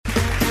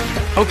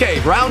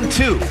Okay, round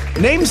two.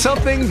 Name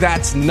something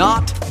that's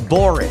not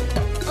boring.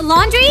 A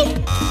laundry?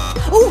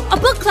 Ooh, a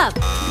book club.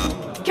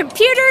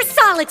 Computer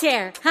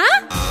solitaire,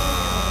 huh?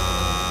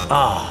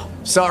 Ah,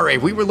 sorry,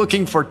 we were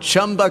looking for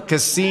Chumba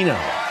Casino.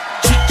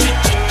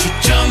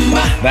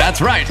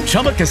 That's right,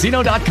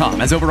 ChumbaCasino.com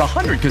has over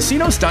 100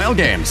 casino-style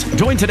games.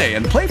 Join today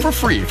and play for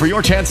free for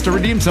your chance to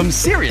redeem some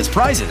serious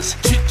prizes.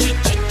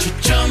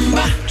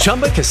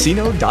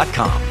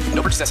 ChumbaCasino.com.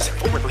 No purchase necessary.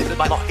 Void where prohibited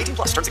by law. 18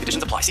 plus. Terms and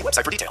conditions apply. See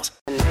website for details.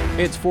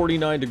 It's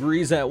 49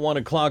 degrees at 1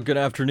 o'clock. Good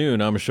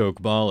afternoon. I'm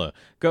Ashok Bala.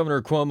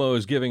 Governor Cuomo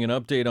is giving an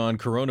update on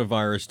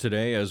coronavirus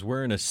today as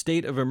we're in a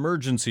state of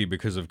emergency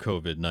because of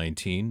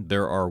COVID-19.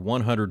 There are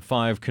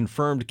 105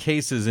 confirmed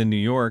cases in New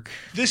York.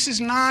 This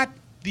is not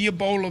the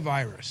Ebola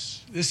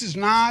virus. This is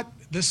not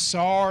the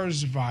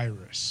SARS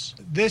virus.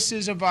 This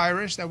is a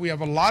virus that we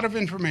have a lot of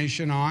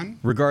information on.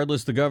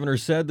 Regardless, the governor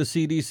said the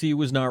CDC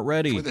was not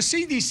ready. For the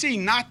CDC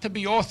not to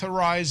be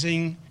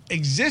authorizing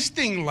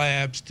existing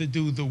labs to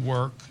do the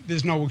work,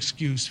 there's no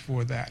excuse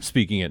for that.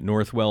 Speaking at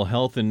Northwell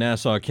Health in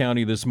Nassau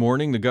County this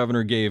morning, the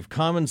governor gave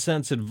common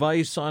sense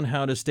advice on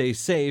how to stay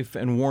safe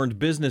and warned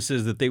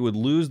businesses that they would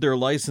lose their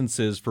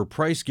licenses for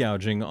price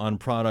gouging on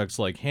products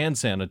like hand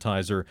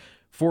sanitizer.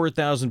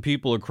 4,000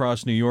 people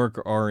across New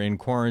York are in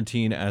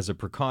quarantine as a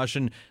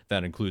precaution.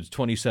 That includes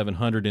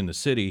 2,700 in the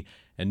city.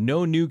 And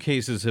no new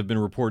cases have been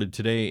reported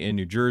today in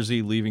New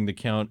Jersey, leaving the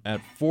count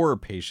at 4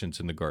 patients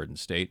in the Garden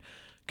State.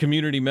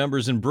 Community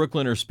members in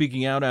Brooklyn are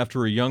speaking out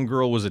after a young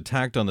girl was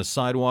attacked on the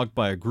sidewalk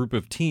by a group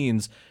of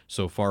teens.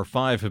 So far,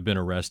 5 have been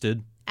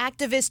arrested.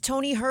 Activist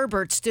Tony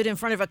Herbert stood in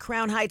front of a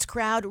Crown Heights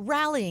crowd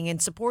rallying in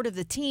support of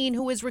the teen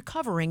who is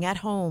recovering at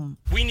home.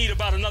 We need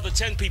about another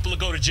 10 people to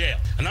go to jail.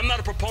 And I'm not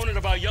a proponent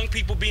of our young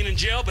people being in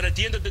jail, but at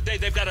the end of the day,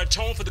 they've got to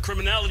atone for the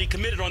criminality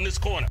committed on this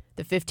corner.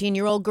 The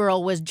 15-year-old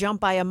girl was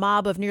jumped by a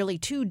mob of nearly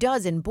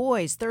 24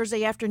 boys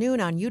Thursday afternoon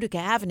on Utica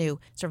Avenue.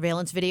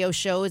 Surveillance video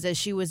shows as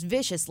she was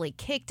viciously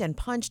kicked and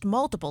punched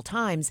multiple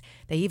times.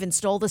 They even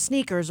stole the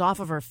sneakers off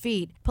of her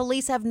feet.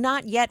 Police have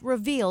not yet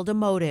revealed a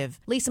motive.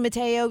 Lisa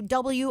Mateo,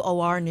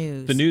 WOR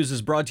News. The news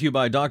is brought to you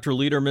by Dr.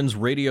 Lederman's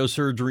Radio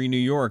Surgery New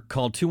York.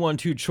 Call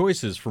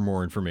 212-CHOICES for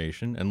more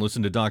information and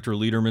listen to Dr.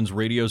 Lederman's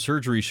Radio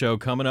Surgery show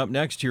coming up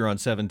next year on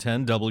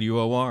 710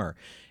 WOR.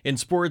 In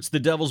sports, the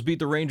Devils beat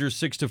the Rangers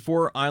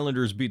 6-4.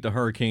 Islanders beat the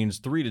Hurricanes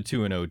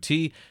 3-2 in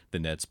OT. The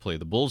Nets play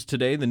the Bulls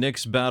today. The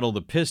Knicks battle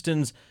the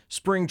Pistons.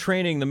 Spring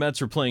training, the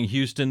Mets are playing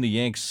Houston. The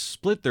Yanks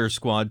split their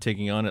squad,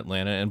 taking on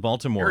Atlanta and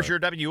Baltimore. Here's your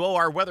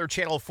WOR Weather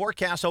Channel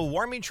forecast. A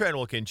warming trend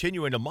will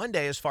continue into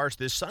Monday as far as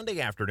this Sunday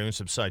afternoon.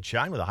 Some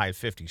sunshine with a high of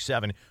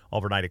 57.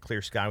 Overnight, a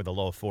clear sky with a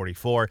low of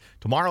 44.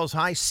 Tomorrow's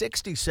high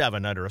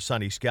 67 under a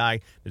sunny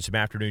sky. Then some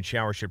afternoon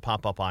showers should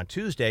pop up on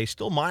Tuesday.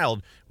 Still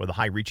mild with a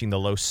high reaching the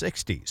low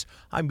 60s.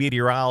 I'm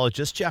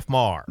meteorologist Jeff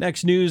Marr.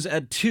 Next news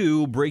at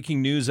 2,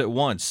 breaking news at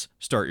once.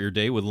 Start your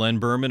day with Len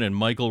Berman and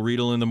Michael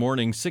Riedel in the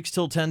morning, 6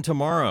 till 10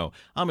 tomorrow.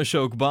 I'm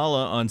Ashok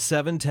Bala on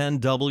 710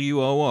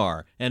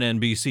 WOR, an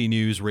NBC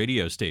News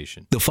radio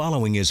station. The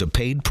following is a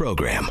paid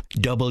program.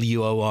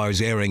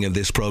 WOR's airing of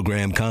this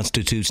program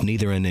constitutes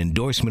neither an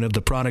endorsement of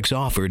the products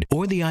offered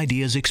or the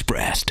ideas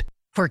expressed.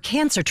 For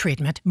cancer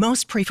treatment,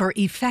 most prefer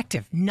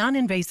effective,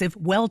 non-invasive,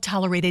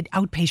 well-tolerated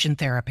outpatient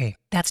therapy.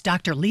 That's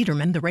Dr.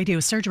 Lederman, the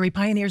radiosurgery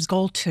pioneer's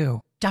goal,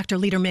 too. Dr.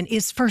 Lederman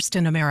is first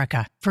in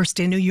America, first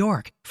in New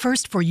York,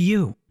 first for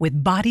you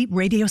with body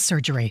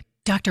radiosurgery.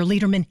 Dr.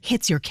 Lederman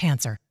hits your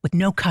cancer with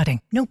no cutting,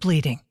 no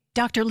bleeding.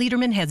 Dr.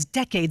 Lederman has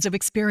decades of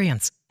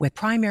experience with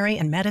primary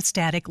and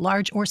metastatic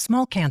large or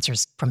small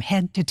cancers from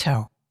head to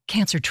toe.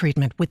 Cancer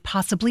treatment with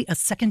possibly a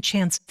second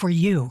chance for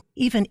you,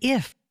 even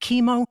if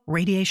chemo,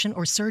 radiation,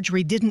 or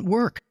surgery didn't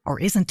work or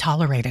isn't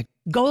tolerated.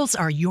 Goals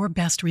are your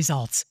best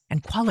results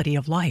and quality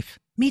of life.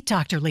 Meet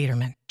Dr.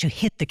 Lederman to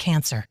hit the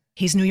cancer.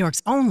 He's New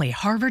York's only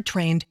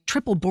Harvard-trained,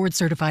 triple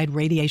board-certified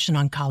radiation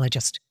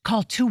oncologist.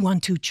 Call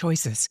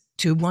 212-CHOICES,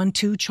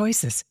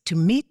 212-CHOICES to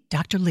meet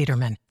Dr.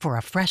 Lederman for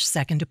a fresh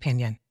second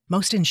opinion.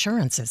 Most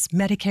insurances,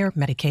 Medicare,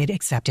 Medicaid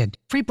accepted.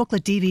 Free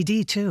booklet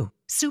DVD, too.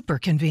 Super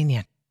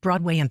convenient.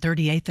 Broadway and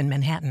 38th in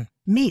Manhattan.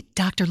 Meet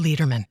Dr.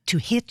 Lederman to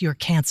hit your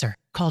cancer.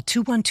 Call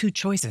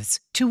 212-CHOICES,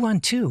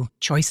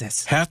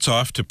 212-CHOICES. Hats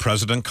off to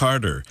President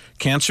Carter,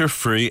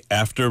 cancer-free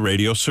after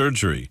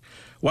radiosurgery.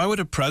 Why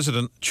would a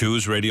president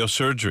choose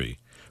radiosurgery?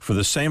 For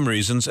the same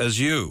reasons as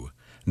you.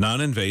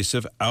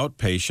 Non-invasive,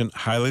 outpatient,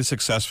 highly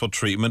successful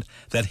treatment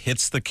that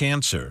hits the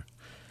cancer.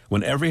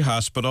 When every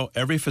hospital,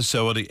 every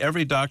facility,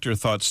 every doctor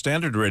thought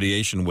standard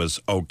radiation was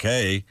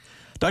okay,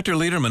 Dr.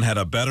 Lederman had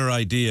a better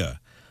idea.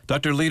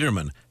 Dr.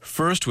 Lederman,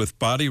 first with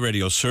body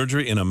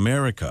radiosurgery in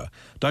America.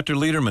 Dr.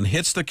 Lederman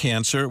hits the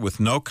cancer with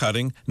no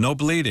cutting, no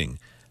bleeding.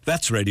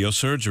 That's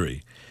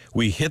radiosurgery.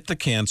 We hit the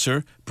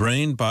cancer,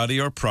 brain, body,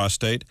 or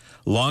prostate.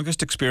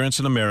 Longest experience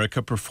in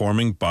America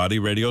performing body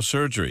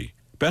radiosurgery.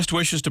 Best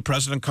wishes to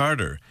President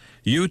Carter.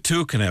 You,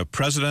 too, can have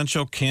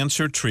presidential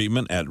cancer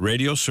treatment at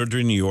Radio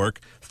Surgery New York,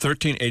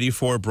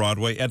 1384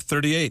 Broadway at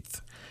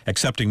 38th.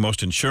 Accepting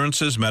most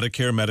insurances,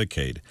 Medicare,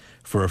 Medicaid.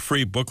 For a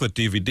free booklet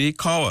DVD,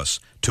 call us,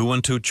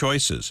 212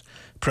 Choices.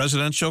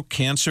 Presidential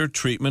cancer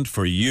treatment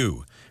for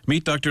you.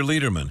 Meet Dr.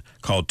 Lederman.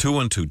 Call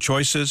 212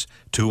 Choices,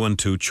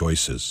 212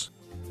 Choices.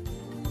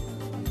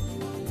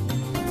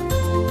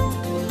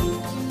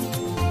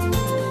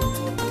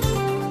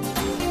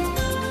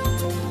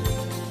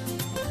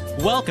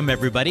 Welcome,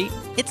 everybody.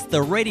 It's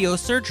the Radio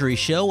Surgery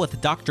Show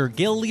with Dr.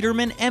 Gil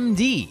Lederman,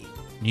 MD,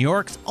 New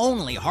York's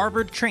only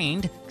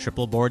Harvard-trained,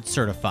 triple board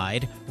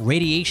certified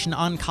radiation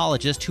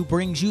oncologist who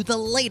brings you the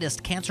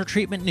latest cancer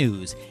treatment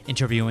news,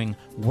 interviewing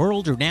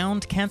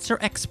world-renowned cancer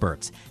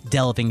experts,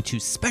 delving into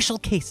special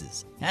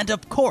cases, and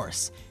of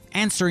course,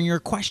 answering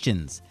your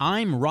questions.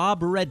 I'm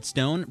Rob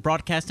Redstone,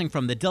 broadcasting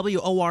from the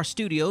WOR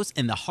studios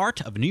in the heart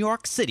of New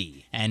York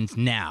City. And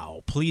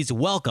now, please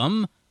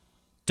welcome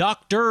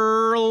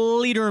Dr.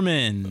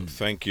 Lederman.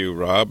 Thank you,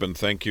 Rob, and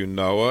thank you,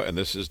 Noah. And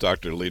this is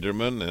Dr.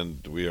 Lederman,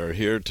 and we are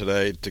here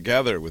today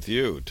together with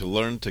you to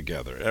learn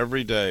together.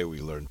 Every day we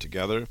learn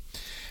together.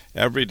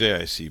 Every day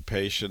I see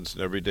patients,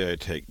 and every day I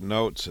take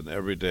notes, and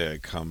every day I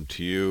come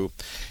to you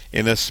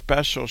in a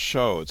special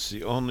show. It's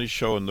the only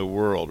show in the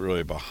world,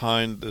 really,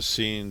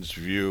 behind-the-scenes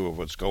view of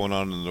what's going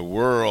on in the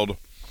world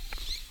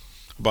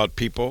about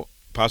people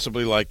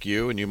possibly like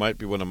you, and you might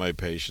be one of my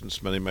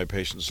patients. Many of my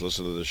patients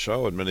listen to the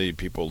show, and many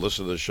people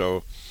listen to the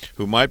show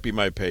who might be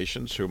my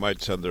patients, who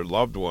might send their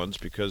loved ones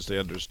because they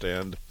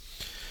understand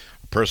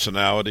our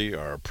personality,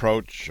 our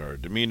approach, our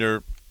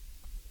demeanor.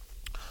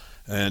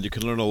 And you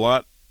can learn a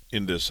lot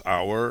in this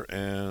hour,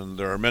 and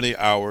there are many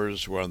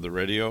hours we're on the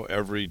radio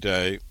every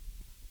day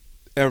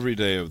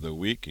of the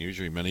week,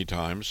 usually many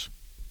times.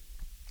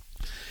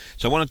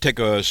 So I want to take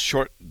a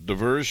short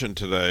diversion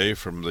today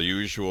from the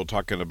usual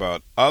talking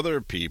about other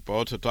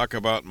people to talk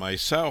about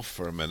myself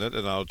for a minute,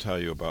 and I'll tell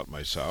you about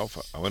myself.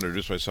 I want to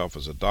introduce myself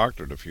as a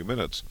doctor in a few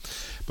minutes,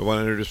 but I want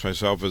to introduce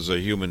myself as a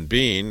human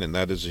being, and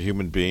that is a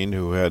human being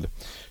who had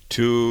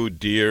two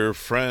dear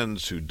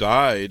friends who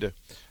died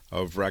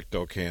of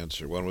rectal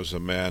cancer. One was a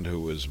man who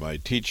was my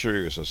teacher.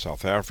 He was a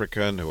South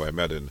African who I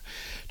met in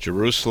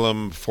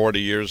Jerusalem 40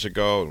 years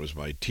ago and was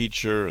my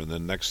teacher, and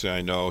then next thing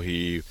I know,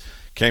 he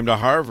came to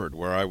Harvard,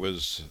 where I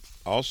was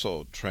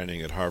also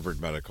training at Harvard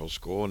Medical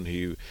School, and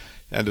he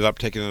ended up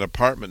taking an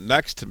apartment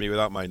next to me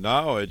without my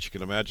knowledge. You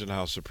can imagine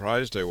how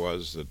surprised I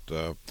was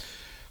that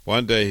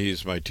one day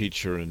he's my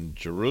teacher in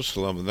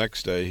Jerusalem, the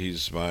next day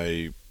he's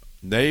my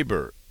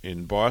neighbor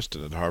in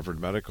Boston at Harvard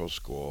Medical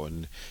School,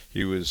 and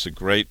he was a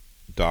great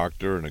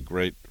doctor and a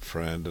great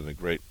friend and a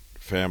great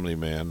family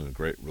man and a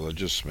great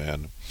religious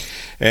man.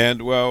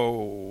 And, well,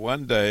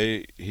 one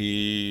day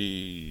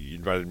he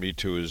invited me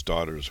to his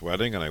daughter's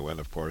wedding, and I went,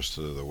 of course,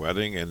 to the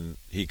wedding, and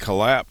he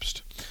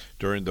collapsed.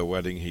 During the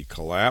wedding, he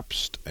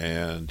collapsed,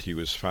 and he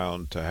was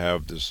found to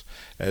have this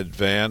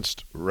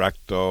advanced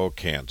rectal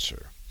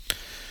cancer.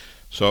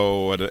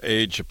 So at an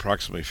age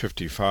approximately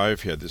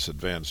 55, he had this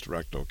advanced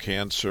rectal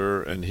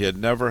cancer, and he had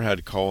never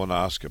had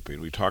colonoscopy.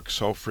 We talk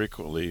so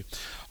frequently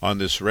on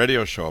this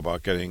radio show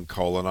about getting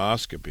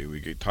colonoscopy.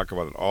 We talk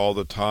about it all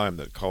the time,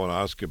 that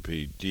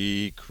colonoscopy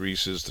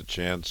decreases the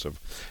chance of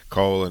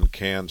colon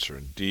cancer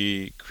and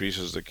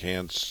decreases the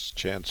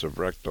chance of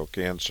rectal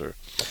cancer.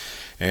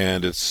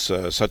 And it's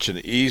such an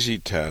easy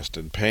test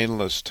and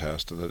painless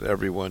test, and that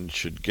everyone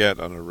should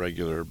get on a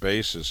regular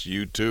basis.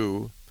 You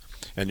too,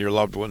 and your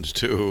loved ones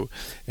too,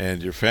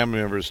 and your family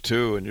members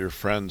too, and your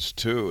friends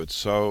too. It's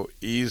so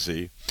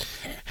easy.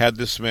 Had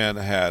this man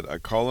had a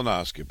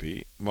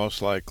colonoscopy,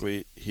 most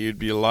likely he would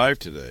be alive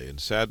today. And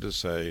sad to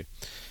say,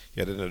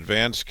 he had an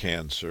advanced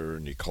cancer,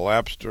 and he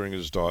collapsed during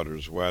his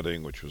daughter's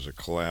wedding, which was a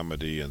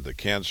calamity, and the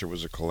cancer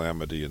was a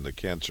calamity, and the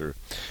cancer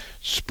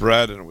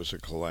spread, and it was a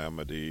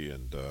calamity.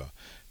 And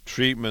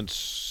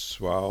treatments,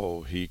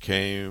 well, he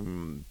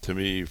came to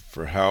me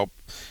for help.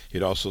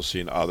 He'd also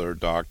seen other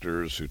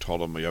doctors who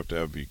told him, you have to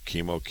have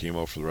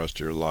chemo for the rest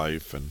of your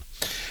life. And,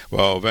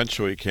 well,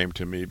 eventually he came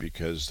to me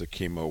because the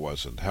chemo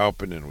wasn't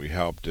helping, and we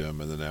helped him.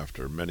 And then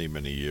after many,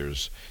 many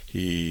years,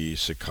 he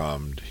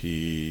succumbed.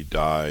 He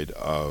died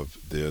of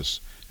this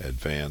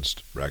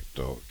advanced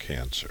rectal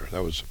cancer.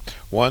 That was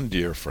one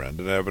dear friend.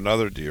 And I have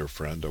another dear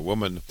friend, a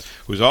woman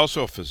who's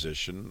also a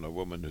physician, a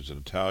woman who's an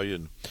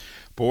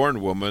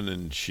Italian-born woman,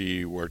 and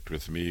she worked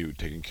with me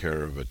taking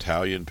care of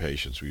Italian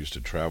patients. We used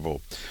to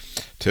travel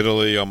to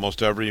Italy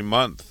almost every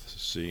month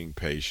seeing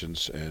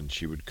patients, and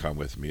she would come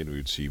with me, and we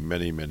would see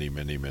many, many,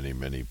 many, many,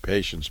 many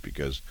patients,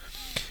 because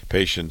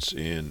patients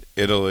in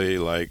Italy,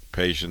 like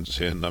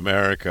patients in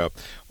America,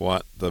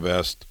 want the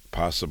best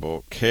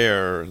possible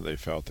care. They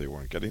felt they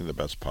weren't getting the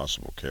best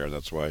possible care.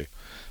 That's why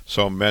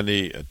so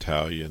many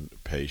Italian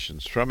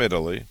patients from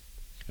Italy,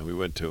 and we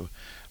went to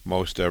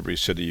most every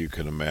city you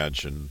can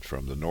imagine,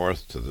 from the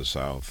north to the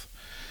south.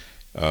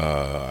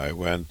 I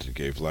went and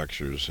gave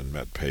lectures and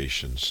met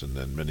patients, and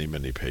then many,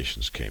 many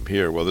patients came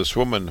here. Well, this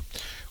woman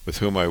with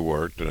whom I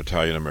worked, an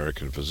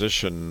Italian-American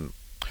physician,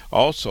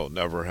 also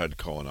never had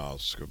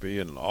colonoscopy,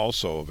 and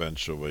also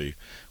eventually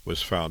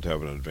was found to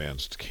have an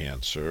advanced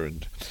cancer.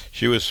 And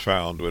she was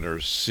found when her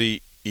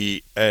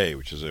CEA,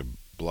 which is a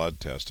blood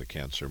test, a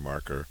cancer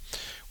marker,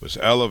 was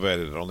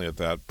elevated. Only at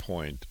that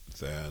point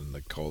then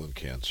the colon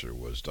cancer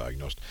was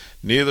diagnosed.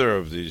 Neither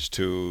of these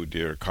two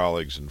dear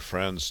colleagues and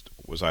friends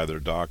was either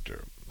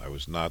doctor. I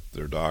was not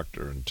their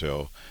doctor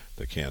until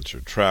the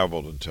cancer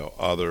traveled, until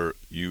other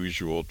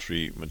usual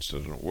treatments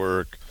didn't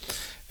work.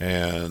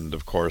 And,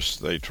 of course,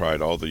 they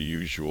tried all the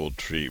usual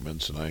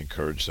treatments, and I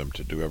encouraged them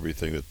to do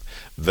everything that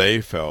they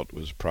felt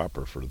was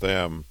proper for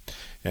them.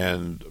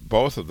 And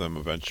both of them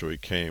eventually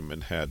came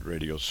and had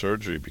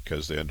radiosurgery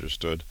because they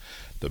understood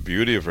the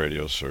beauty of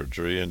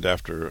radiosurgery. And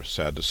after,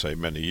 sad to say,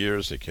 many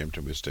years, they came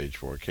to me with stage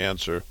 4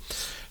 cancer.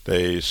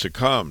 They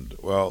succumbed.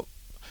 Well,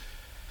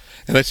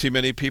 and I see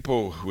many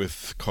people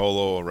with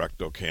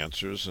colorectal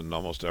cancers, and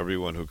almost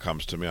everyone who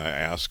comes to me, I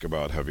ask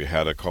about, have you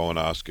had a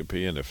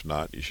colonoscopy? And if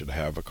not, you should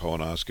have a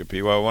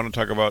colonoscopy. Well, I want to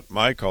talk about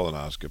my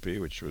colonoscopy,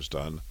 which was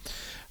done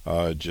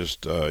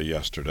just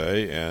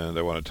yesterday, and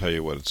I want to tell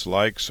you what it's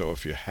like. So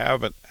if you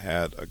haven't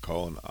had a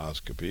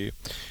colonoscopy,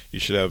 you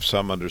should have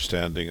some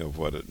understanding of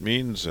what it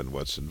means and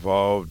what's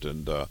involved.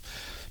 And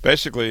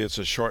basically, it's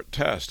a short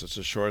test. It's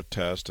a short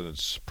test, and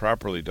it's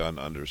properly done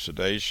under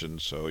sedation,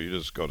 so you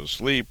just go to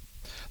sleep.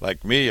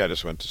 Like me, I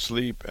just went to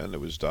sleep, and it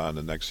was done,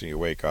 and next thing you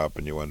wake up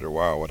and you wonder,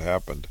 wow, what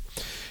happened?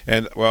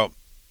 And, well,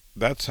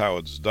 that's how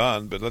it's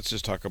done, but let's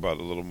just talk about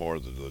a little more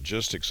of the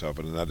logistics of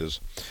it, and that is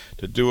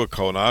to do a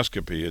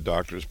colonoscopy, a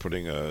doctor is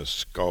putting a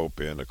scope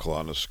in, a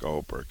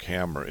colonoscope or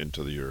camera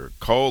into your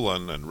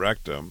colon and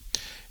rectum,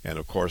 and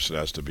of course it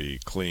has to be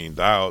cleaned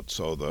out,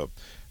 so the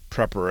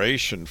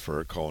preparation for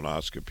a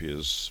colonoscopy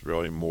is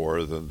really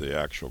more than the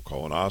actual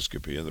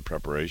colonoscopy, and the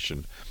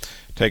preparation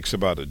takes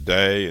about a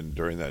day, and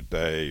during that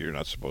day you're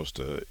not supposed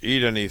to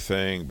eat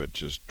anything but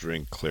just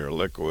drink clear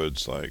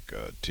liquids like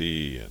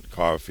tea and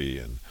coffee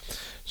and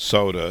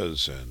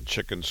sodas and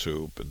chicken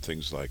soup and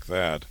things like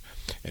that.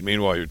 And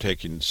meanwhile you're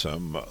taking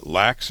some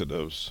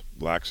laxatives.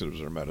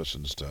 Laxatives are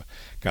medicines to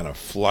kind of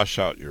flush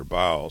out your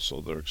bowel,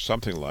 so they're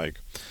something like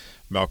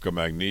milk of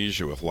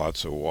magnesia with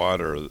lots of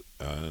water,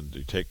 and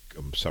you take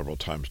them several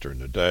times during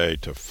the day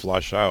to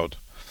flush out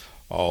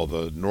all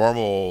the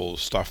normal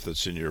stuff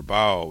that's in your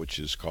bowel, which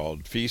is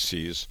called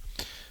feces.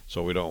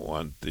 So we don't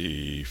want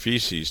the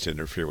feces to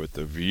interfere with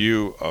the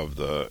view of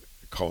the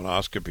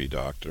colonoscopy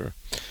doctor.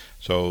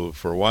 So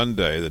for one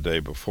day, the day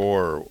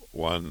before,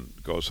 one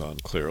goes on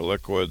clear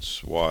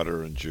liquids,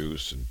 water and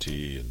juice and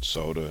tea and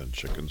soda and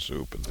chicken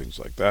soup and things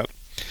like that.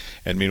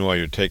 And meanwhile,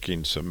 you're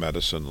taking some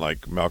medicine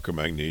like milk of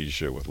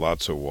magnesia with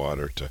lots of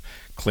water to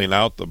clean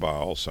out the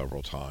bowel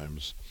several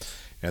times.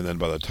 And then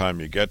by the time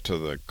you get to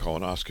the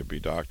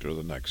colonoscopy doctor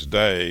the next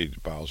day, the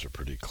bowels are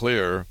pretty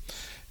clear.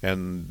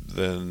 And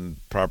then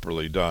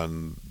properly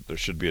done, there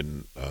should be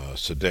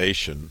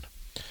sedation.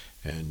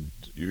 And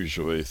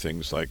usually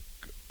things like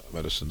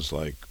medicines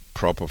like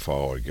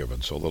propofol are given.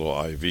 So a little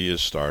IV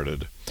is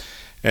started.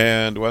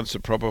 And once the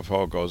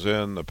propofol goes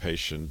in, the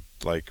patient,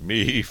 like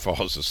me,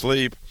 falls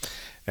asleep.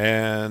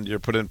 And you're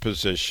put in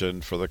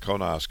position for the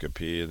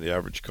colonoscopy. And the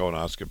average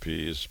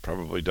colonoscopy is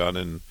probably done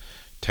in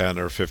 10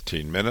 or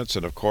 15 minutes.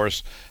 And of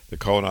course, the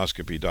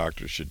colonoscopy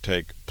doctor should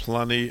take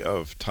plenty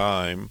of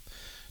time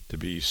to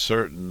be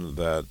certain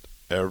that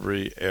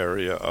every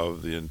area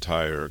of the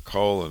entire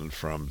colon,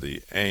 from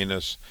the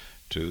anus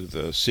to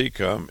the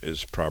cecum,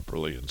 is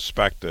properly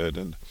inspected.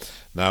 And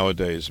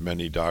nowadays,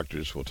 many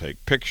doctors will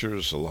take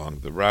pictures along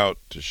the route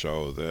to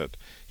show that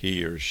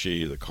he or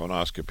she, the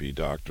colonoscopy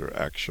doctor,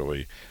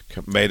 actually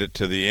made it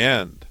to the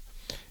end.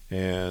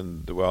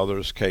 And, well,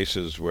 there's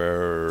cases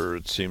where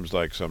it seems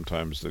like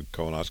sometimes the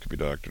colonoscopy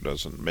doctor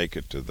doesn't make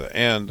it to the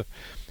end,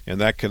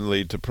 and that can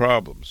lead to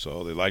problems.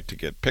 So they like to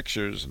get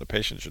pictures, and the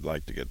patient should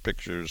like to get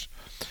pictures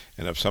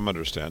and have some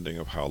understanding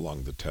of how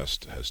long the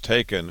test has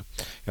taken.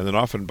 And then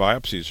often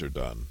biopsies are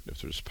done.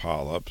 If there's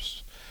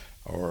polyps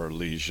or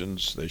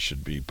lesions, they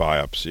should be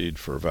biopsied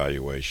for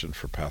evaluation,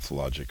 for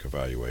pathologic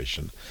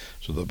evaluation.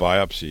 So the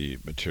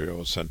biopsy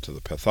material is sent to the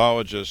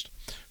pathologist,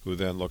 who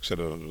then looks at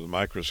it under the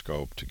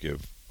microscope to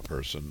give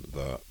person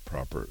the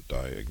proper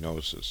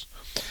diagnosis.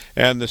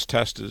 And this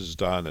test is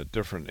done at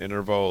different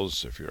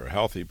intervals. If you're a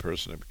healthy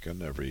person, it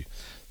can every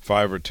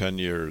 5 or 10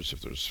 years.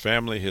 If there's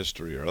family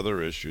history or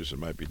other issues, it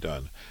might be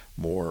done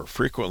more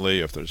frequently.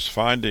 If there's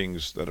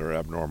findings that are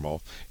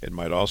abnormal, it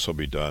might also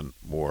be done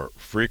more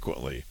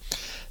frequently.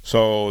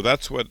 So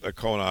that's what a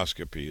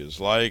colonoscopy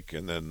is like.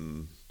 And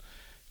then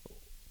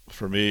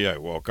for me, I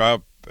woke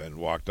up and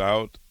walked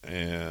out,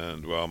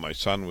 and, well, my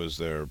son was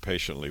there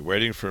patiently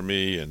waiting for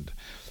me, and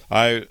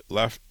I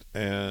left,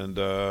 and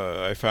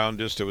I found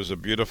just it was a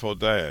beautiful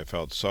day. I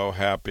felt so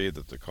happy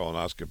that the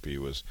colonoscopy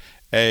was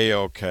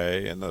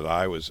A-OK, and that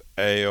I was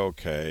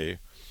A-OK,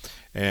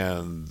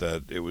 and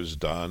that it was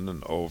done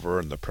and over,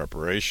 and the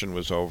preparation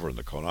was over, and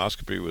the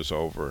colonoscopy was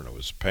over, and it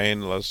was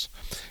painless,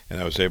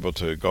 and I was able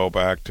to go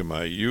back to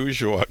my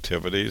usual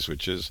activities,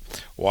 which is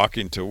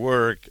walking to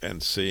work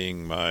and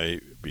seeing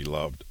my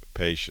beloved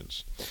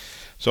patients.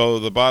 So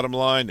the bottom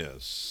line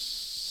is,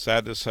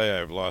 sad to say,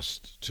 I've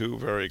lost 2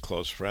 very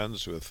close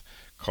friends with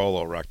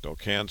colorectal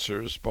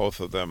cancers. Both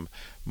of them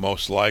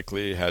most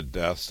likely had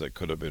deaths that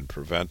could have been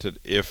prevented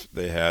if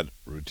they had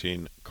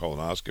routine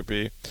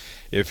colonoscopy.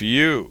 If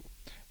you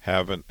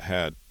haven't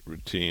had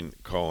routine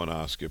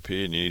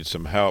colonoscopy and you need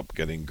some help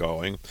getting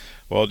going,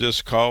 well,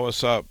 just call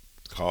us up.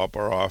 Call up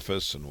our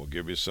office and we'll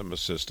give you some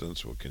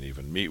assistance. We can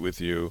even meet with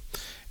you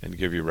and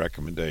give you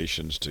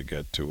recommendations to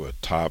get to a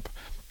top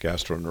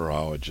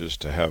gastroenterologist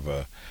to have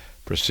a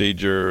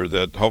procedure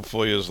that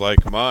hopefully is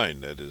like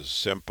mine, that is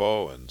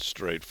simple and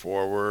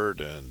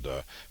straightforward and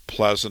a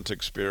pleasant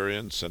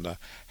experience and a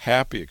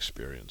happy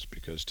experience.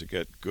 Because to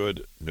get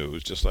good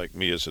news, just like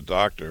me as a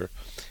doctor,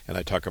 and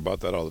I talk about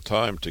that all the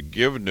time, to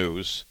give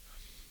news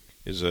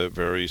is a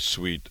very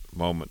sweet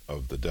moment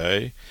of the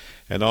day.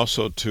 And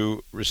also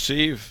to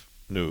receive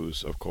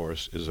news, of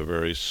course, is a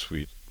very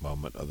sweet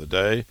moment of the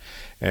day.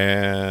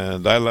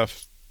 And I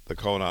left the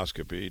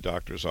colonoscopy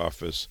doctor's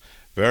office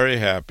very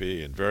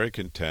happy and very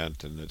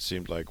content, and it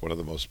seemed like one of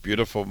the most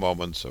beautiful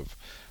moments of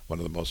one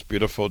of the most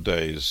beautiful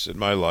days in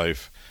my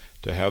life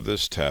to have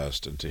this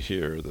test and to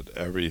hear that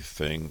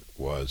everything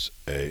was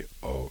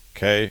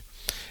A-OK.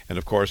 And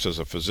of course, as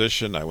a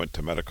physician, I went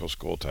to medical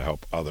school to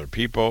help other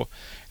people,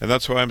 and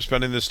that's why I'm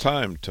spending this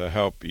time, to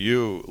help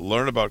you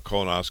learn about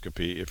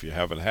colonoscopy. If you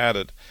haven't had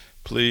it,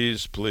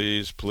 please,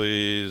 please,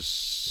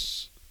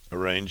 please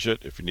arrange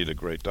it. If you need a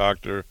great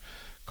doctor,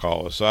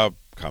 call us up,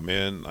 come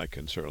in. I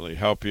can certainly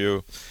help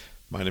you.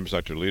 My name is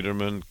Dr.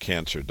 Lederman,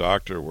 cancer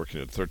doctor, working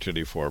at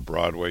 1384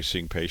 Broadway,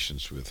 seeing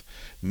patients with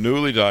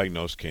newly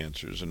diagnosed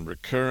cancers and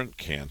recurrent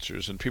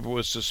cancers and people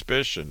with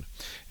suspicion.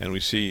 And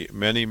we see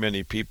many,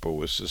 many people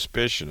with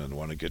suspicion and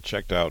want to get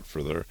checked out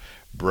for their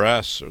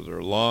breasts or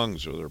their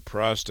lungs or their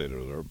prostate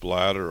or their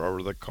bladder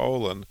or the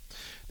colon.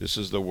 This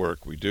is the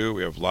work we do.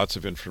 We have lots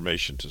of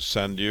information to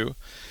send you.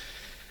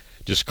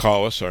 Just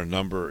call us. Our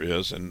number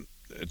is, and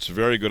it's a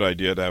very good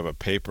idea to have a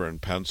paper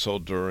and pencil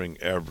during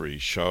every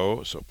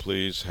show, so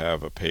please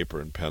have a paper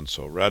and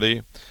pencil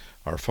ready.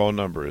 Our phone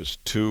number is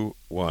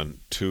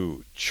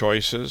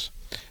 212-CHOICES.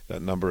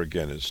 That number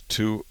again is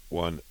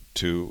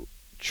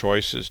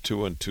 212-CHOICES.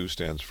 212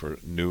 stands for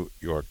New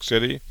York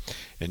City.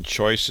 And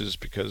choices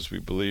because we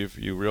believe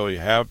you really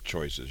have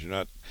choices. You're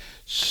not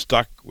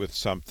stuck with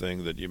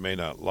something that you may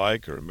not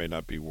like or may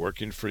not be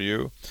working for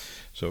you.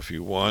 So if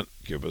you want,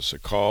 give us a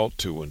call,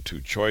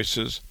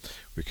 212-CHOICES.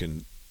 We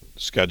can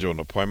schedule an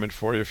appointment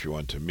for you if you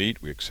want to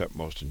meet. We accept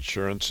most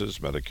insurances,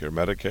 Medicare,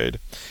 Medicaid.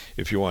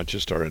 If you want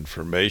just our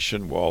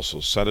information, we'll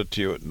also send it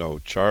to you at no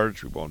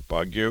charge. We won't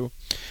bug you.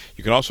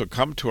 You can also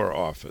come to our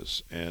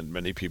office, and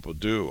many people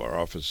do. Our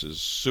office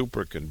is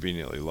super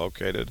conveniently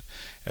located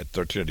at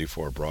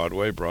 1384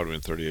 Broadway and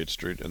 38th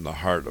Street in the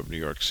heart of New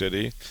York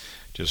City.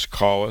 Just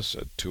call us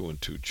at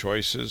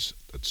 212-CHOICES.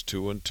 That's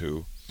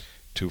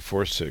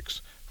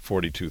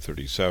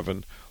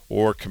 212-246-4237,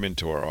 or come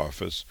into our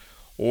office,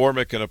 or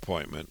make an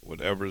appointment,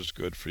 whatever is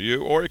good for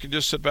you. Or you can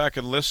just sit back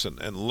and listen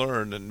and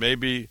learn, and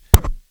maybe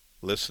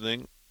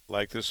listening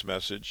like this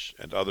message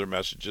and other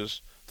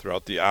messages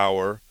throughout the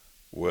hour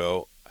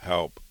will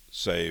help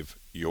save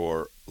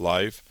your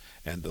life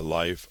and the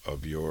life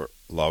of your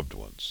loved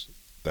ones.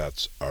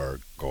 That's our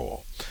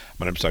goal.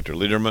 My name is Dr.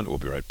 Lederman. We'll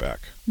be right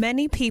back.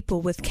 Many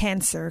people with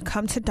cancer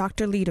come to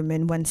Dr.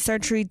 Lederman when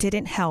surgery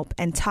didn't help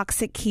and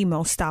toxic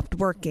chemo stopped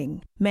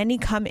working. Many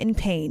come in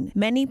pain.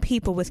 Many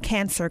people with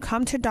cancer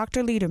come to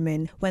Dr.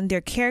 Lederman when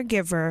their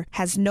caregiver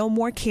has no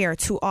more care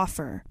to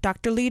offer.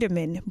 Dr.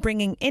 Lederman,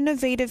 bringing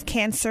innovative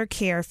cancer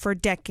care for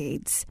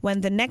decades.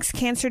 When the next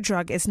cancer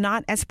drug is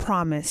not as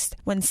promised,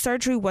 when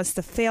surgery was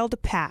the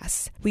failed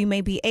pass, we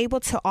may be able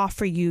to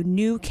offer you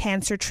new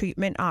cancer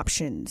treatment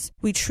options.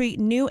 We treat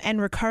new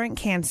and recurrent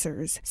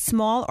cancers,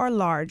 small or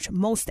large,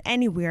 most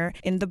anywhere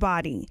in the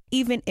body,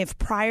 even if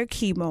prior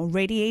chemo,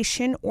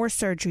 radiation, or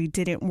surgery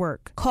didn't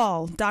work.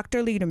 Call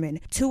Dr. Lederman,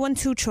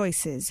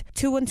 212-CHOICES,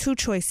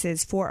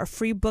 212-CHOICES for a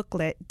free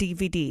booklet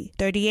DVD.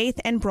 38th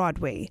and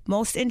Broadway,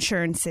 most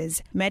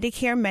insurances,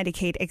 Medicare,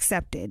 Medicaid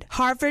accepted.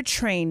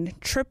 Harvard-trained,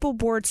 triple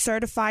board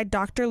certified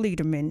Dr.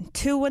 Lederman,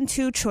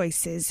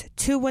 212-CHOICES,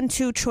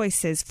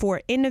 212-CHOICES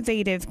for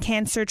innovative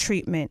cancer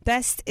treatment.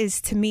 Best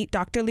is to meet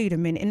Dr.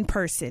 Lederman in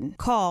person.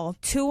 Call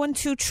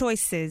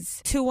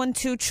 212-CHOICES,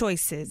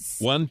 212-CHOICES.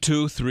 1,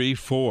 2, 3,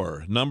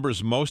 4.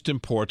 Numbers most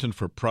important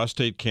for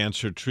prostate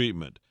cancer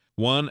treatment.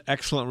 1,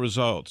 excellent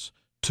results.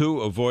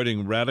 2,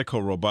 avoiding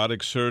radical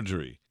robotic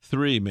surgery.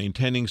 3,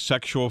 maintaining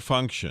sexual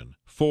function.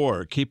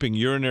 4, keeping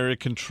urinary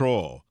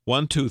control.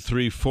 1, 2,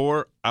 3,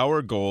 4,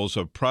 our goals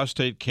of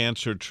prostate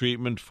cancer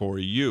treatment for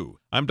you.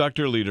 I'm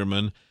Dr.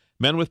 Lederman.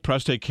 Men with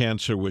prostate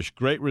cancer wish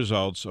great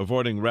results,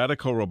 avoiding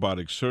radical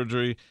robotic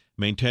surgery,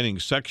 maintaining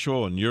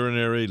sexual and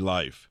urinary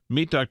life.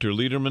 Meet Dr.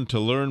 Lederman to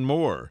learn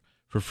more.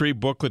 For free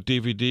booklet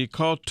DVD,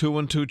 call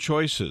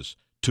 212-CHOICES,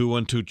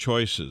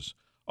 212-CHOICES.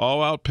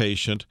 All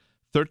outpatient,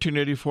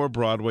 1384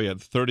 Broadway at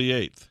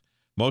 38th.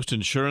 Most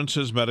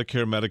insurances,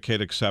 Medicare,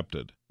 Medicaid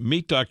accepted.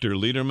 Meet Dr.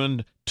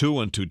 Lederman,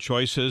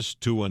 212-CHOICES,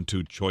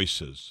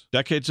 212-CHOICES.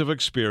 Decades of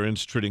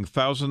experience treating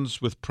thousands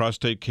with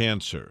prostate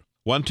cancer.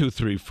 1, 2,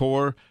 3,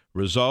 4,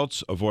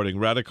 results, avoiding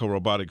radical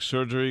robotic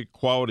surgery,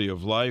 quality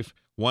of life,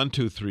 1,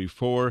 2, 3,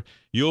 4.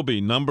 You'll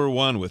be number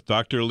one with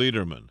Dr.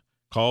 Lederman.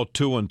 Call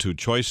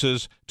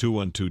 212-CHOICES,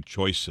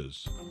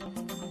 212-CHOICES.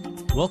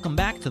 Welcome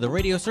back to the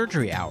Radio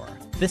Surgery Hour.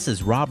 This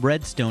is Rob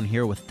Redstone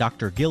here with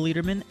Dr. Gil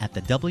Lederman at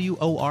the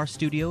WOR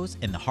Studios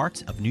in the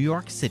heart of New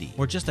York City.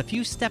 We're just a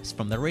few steps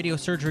from the Radio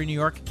Surgery New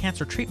York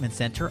Cancer Treatment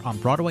Center on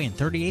Broadway and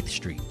 38th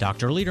Street.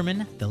 Dr.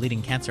 Lederman, the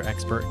leading cancer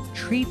expert,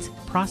 treats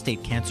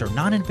prostate cancer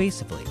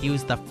non-invasively. He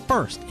was the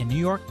first in New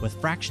York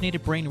with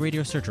fractionated brain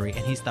radiosurgery,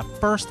 and he's the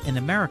first in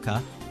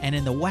America and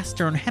in the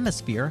Western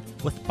Hemisphere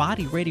with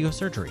body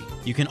radiosurgery.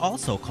 You can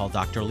also call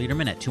Dr.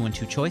 Lederman at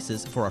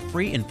 212-CHOICES for a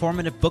free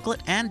informative booklet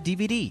and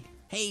DVD.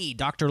 Hey,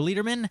 Dr.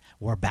 Lederman,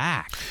 we're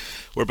back.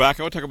 We're back.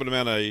 I want to talk about a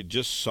man I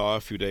just saw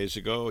a few days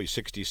ago. He's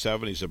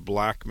 67. He's a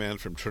black man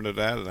from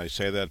Trinidad, and I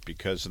say that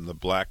because in the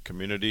black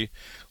community,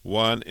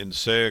 1 in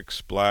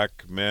 6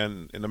 black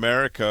men in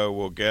America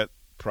will get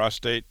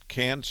prostate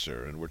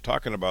cancer. And we're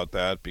talking about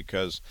that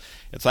because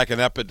it's like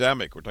an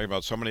epidemic. We're talking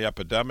about so many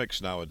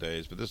epidemics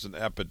nowadays, but this is an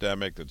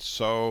epidemic that's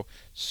so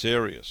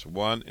serious.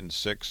 1 in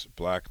 6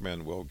 black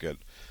men will get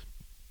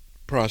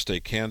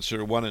prostate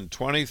cancer. 1 in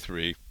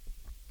 23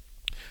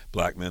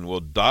 black men will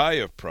die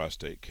of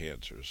prostate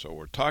cancer. So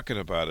we're talking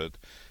about it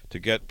to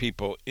get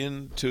people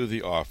into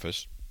the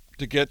office,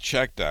 to get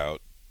checked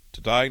out,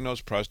 to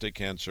diagnose prostate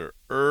cancer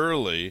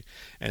early,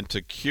 and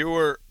to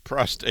cure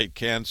prostate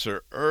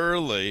cancer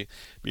early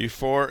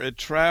before it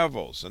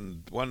travels.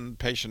 And one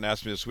patient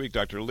asked me this week,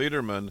 Dr.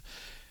 Lederman,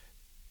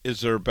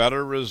 is there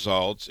better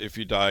results if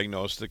you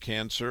diagnose the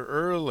cancer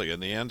early?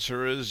 And the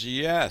answer is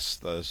yes.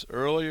 The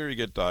earlier you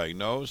get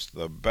diagnosed,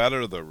 the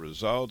better the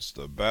results,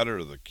 the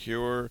better the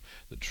cure.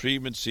 The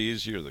treatment's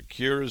easier, the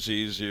cure is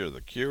easier,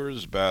 the cure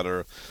is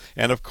better.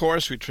 And of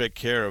course we take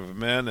care of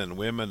men and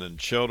women and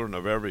children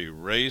of every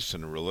race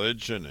and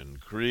religion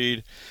and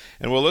creed.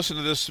 And we'll listen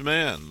to this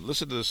man.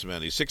 Listen to this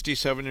man. He's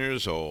 67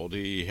 years old.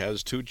 He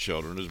has 2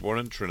 children. He was born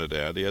in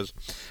Trinidad. He has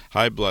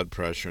high blood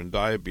pressure and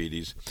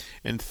diabetes.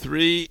 And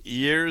 3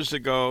 years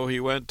ago, he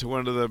went to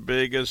one of the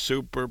biggest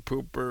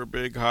super-pooper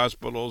big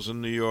hospitals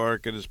in New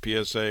York, and his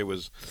PSA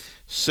was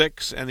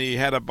 6, and he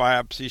had a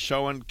biopsy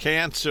showing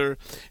cancer,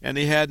 and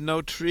he had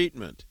no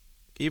treatment,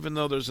 even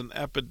though there's an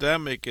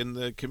epidemic in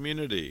the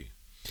community.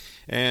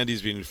 And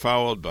he's being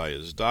followed by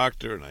his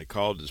doctor, and I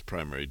called his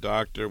primary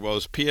doctor. Well,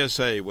 his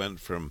PSA went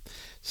from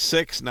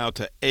 6 now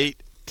to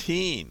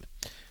 18.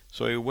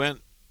 So he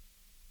went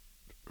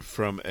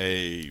from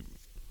a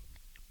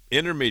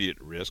intermediate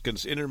risk, and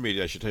it's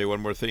intermediate. I should tell you one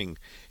more thing.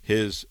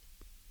 His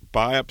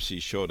biopsy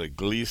showed a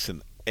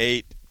Gleason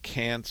 8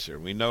 cancer.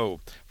 We know,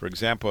 for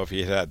example, if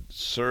he had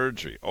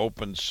surgery,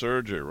 open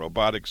surgery,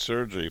 robotic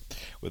surgery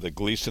with a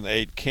Gleason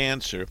 8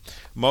 cancer,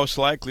 most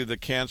likely the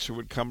cancer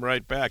would come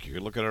right back. You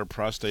can look at our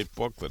prostate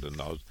booklet, and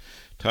I'll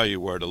tell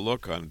you where to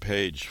look on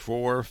page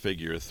 4,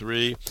 figure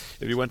 3.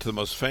 If you went to the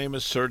most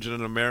famous surgeon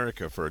in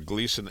America for a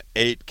Gleason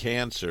 8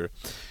 cancer,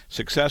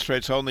 success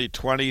rate's only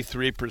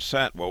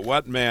 23%. Well,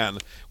 what man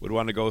would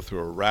want to go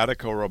through a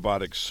radical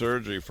robotic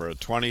surgery for a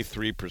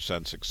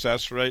 23%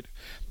 success rate?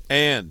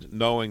 And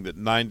knowing that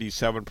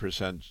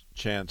 97%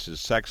 chance his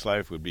sex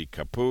life would be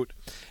kaput,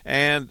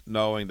 and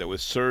knowing that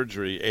with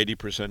surgery,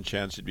 80%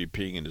 chance he'd be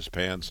peeing in his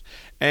pants,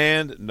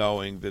 and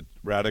knowing that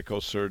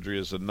radical surgery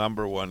is the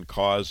 #1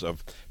 cause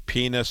of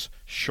penis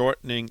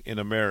shortening in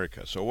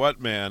America. So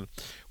what man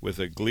with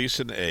a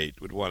Gleason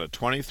 8 would want a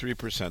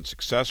 23%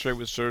 success rate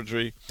with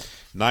surgery,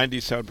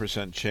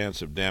 97%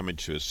 chance of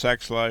damage to his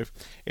sex life,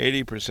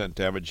 80%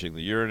 damaging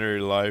the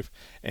urinary life,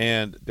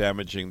 and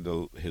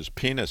damaging his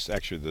penis,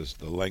 actually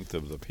the length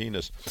of the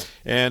penis.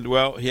 And,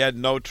 well, he had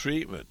no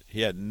treatment.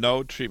 He had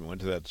no treatment.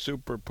 Went to that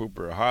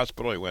super-pooper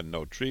hospital. He went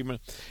no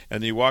treatment.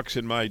 And he walks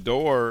in my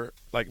door,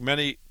 like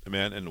many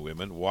men and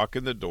women walk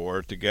in the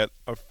door to get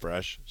a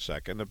fresh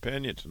second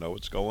opinion, to know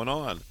what's going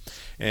on.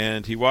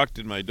 And he walked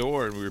in my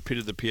door, and we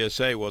repeated the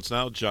PSA. Well, it's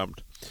now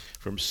jumped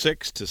from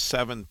 6 to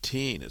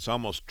 17. It's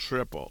almost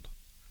tripled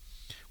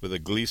with a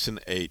Gleason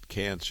 8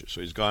 cancer. So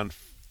he's gone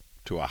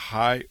to a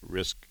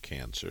high-risk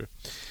cancer.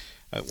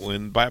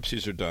 When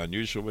biopsies are done,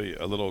 usually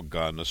a little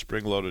gun, a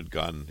spring-loaded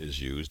gun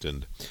is used,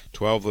 and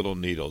 12 little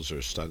needles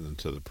are stuck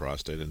into the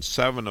prostate, and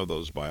 7 of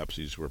those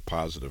biopsies were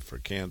positive for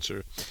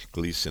cancer,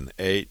 Gleason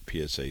 8,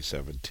 PSA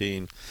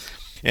 17.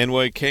 And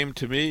well, he came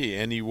to me,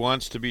 and he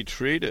wants to be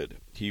treated.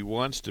 He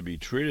wants to be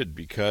treated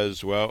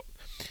because, well,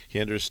 he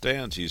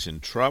understands he's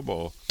in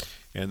trouble,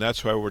 and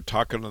that's why we're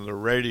talking on the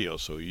radio,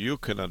 so you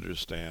can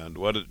understand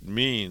what it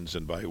means.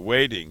 And by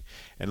waiting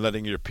and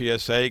letting your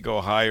PSA go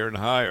higher and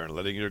higher, and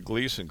letting your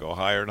Gleason go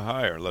higher and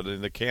higher, and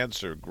letting the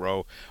cancer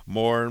grow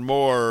more and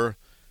more,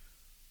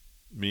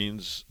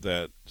 means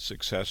that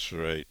success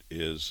rate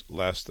is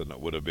less than it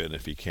would have been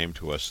if he came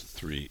to us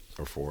 3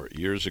 or 4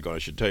 years ago. I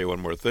should tell you one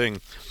more thing.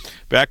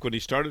 Back when he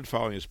started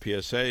following his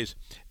PSAs,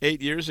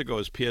 8 years ago,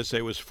 his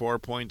PSA was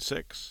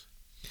 4.6.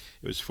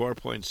 It was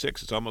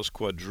 4.6. It's almost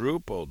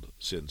quadrupled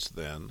since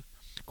then.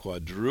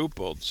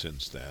 quadrupled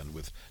since then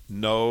with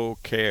no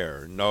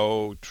care,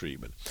 no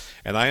treatment.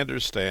 And I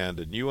understand,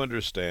 and you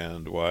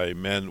understand, why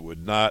men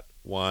would not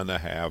want to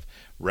have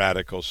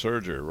radical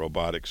surgery,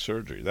 robotic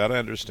surgery. That I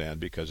understand,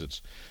 because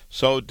it's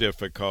so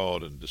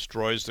difficult and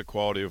destroys the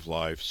quality of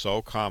life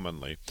so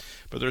commonly.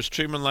 But there's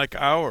treatment like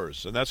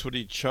ours, and that's what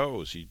he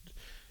chose. He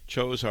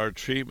chose our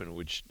treatment,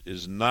 which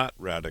is not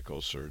radical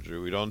surgery.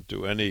 We don't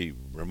do any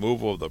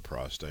removal of the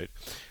prostate.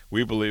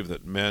 We believe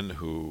that men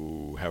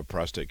who have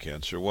prostate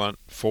cancer want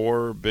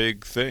four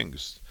big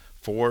things,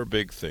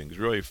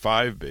 really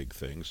five big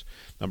things.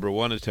 Number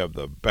one is to have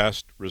the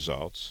best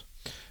results.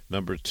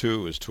 Number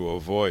two is to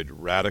avoid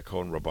radical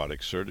and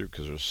robotic surgery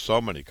because there's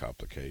so many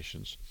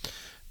complications.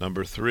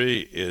 Number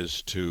three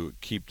is to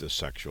keep the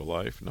sexual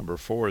life. Number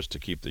four is to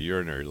keep the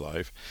urinary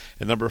life.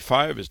 And number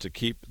five is to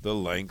keep the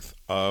length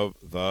of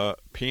the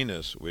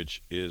penis,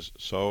 which is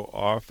so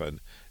often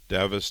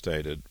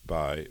devastated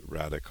by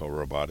radical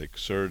robotic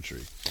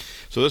surgery.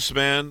 So this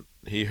man,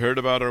 he heard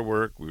about our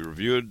work. We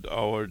reviewed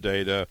our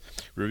data,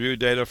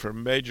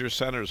 from major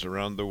centers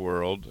around the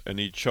world, and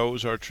he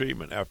chose our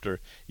treatment after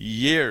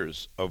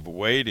years of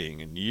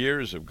waiting and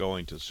years of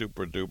going to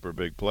super-duper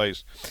big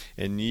place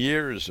and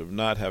years of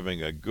not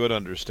having a good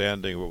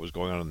understanding of what was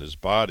going on in his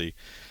body.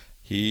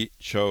 He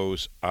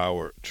chose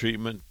our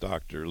treatment.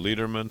 Dr.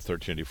 Lederman,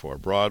 1384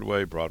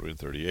 Broadway, Broadway and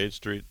 38th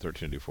Street,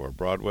 1384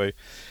 Broadway,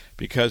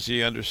 because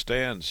he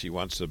understands he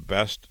wants the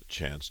best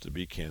chance to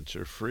be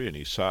cancer-free. And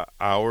he saw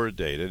our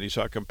data, and he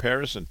saw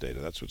comparison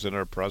data. That's what's in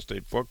our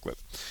prostate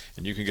booklet.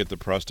 And you can get the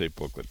prostate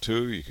booklet,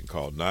 too. You can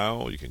call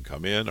now. You can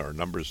come in. Our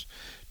number's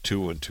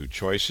 2 and 2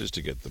 choices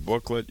to get the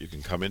booklet. You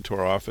can come into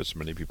our office.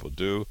 Many people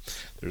do.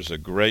 There's a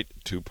great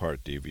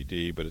 2-part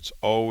DVD, but it's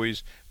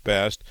always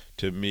best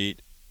to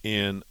meet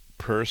in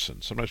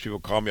person. Sometimes people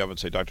call me up and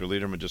say, Dr.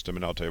 Lederman, just a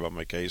minute, I'll tell you about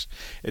my case.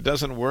 It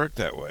doesn't work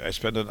that way. I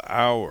spend an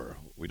hour.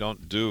 We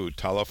don't do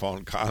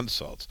telephone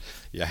consults.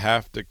 You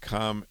have to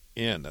come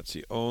in. That's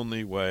the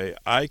only way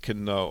I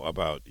can know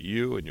about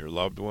you and your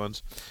loved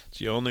ones. It's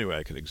the only way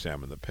I can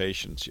examine the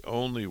patient. It's the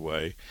only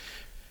way.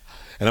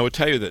 And I would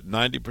tell you that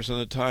 90% of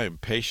the time,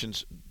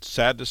 patients,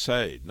 sad to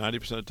say,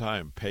 90% of the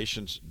time,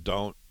 patients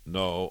don't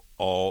know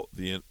all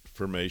the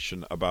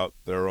information about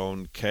their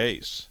own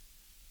case.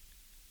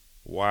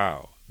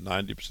 Wow.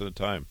 90% of the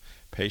time,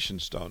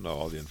 patients don't know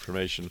all the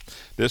information.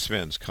 This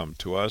man's come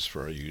to us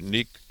for a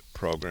unique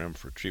program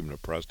for treatment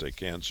of prostate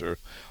cancer,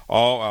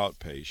 all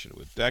outpatient,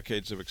 with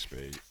decades of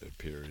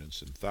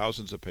experience and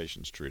thousands of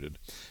patients treated.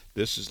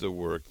 This is the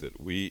work that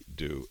we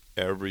do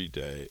every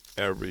day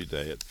at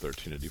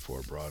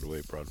 1384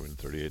 Broadway, Broadway and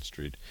 38th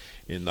Street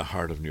in the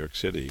heart of New York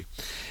City.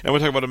 And we'll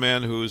talk about a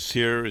man who's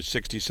here, is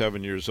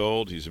 67 years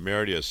old. He's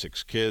married, he has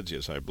 6 kids, he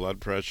has high blood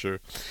pressure,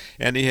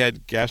 and he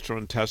had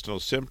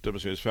gastrointestinal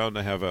symptoms. He was found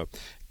to have a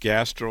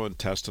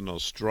gastrointestinal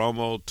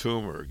stromal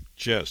tumor,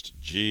 GIST,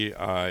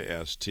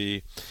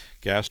 G-I-S-T,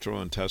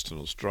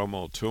 gastrointestinal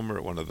stromal tumor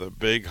at one of the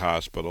big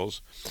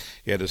hospitals.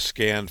 He had a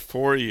scan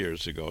 4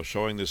 years ago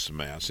showing this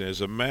mass. He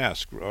has a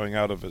mass growing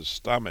out of his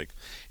stomach.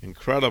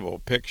 Incredible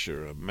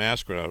picture, a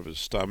mass growing out of his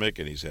stomach,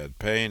 and he's had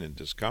pain and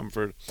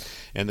discomfort.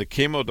 And the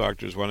chemo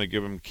doctors want to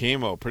give him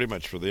chemo pretty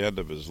much for the end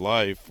of his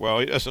life. Well,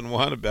 he doesn't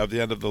want to have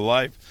the end of the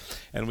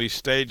life. And we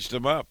staged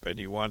him up, and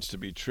he wants to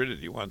be treated.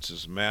 He wants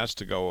his mass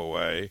to go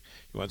away.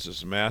 He wants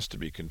his mass to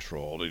be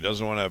controlled. He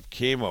doesn't want to have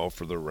chemo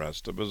for the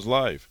rest of his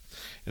life.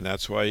 And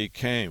that's why he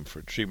came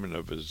for treatment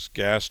of his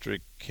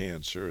gastric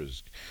cancer,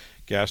 his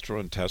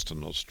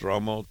gastrointestinal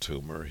stromal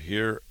tumor,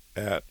 here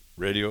at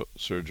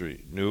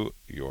Radiosurgery New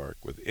York,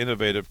 with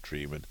innovative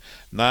treatment,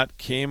 not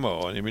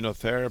chemo and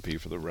immunotherapy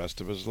for the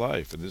rest of his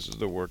life. And this is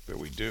the work that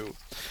we do.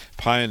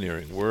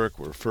 Pioneering work.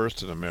 We're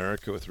first in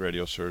America with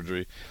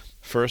radiosurgery.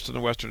 First in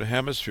the Western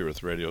Hemisphere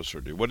with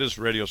radiosurgery. What is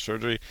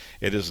radiosurgery?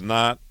 It is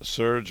not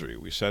surgery.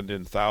 We send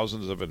in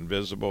thousands of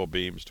invisible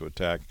beams to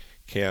attack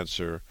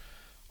cancer,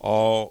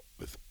 all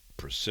with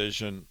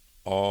precision,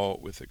 all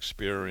with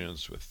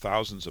experience, with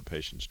thousands of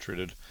patients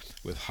treated,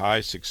 with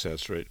high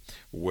success rate,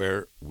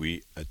 where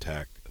we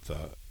attack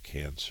the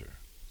cancer.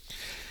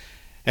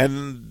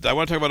 And I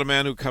want to talk about a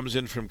man who comes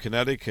in from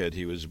Connecticut.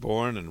 He was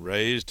born and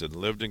raised and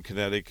lived in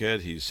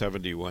Connecticut. He's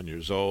 71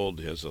 years old.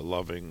 He has a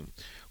loving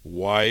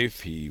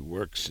wife. He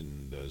works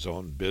in his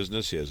own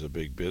business. He has a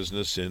big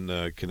business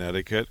in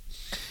Connecticut.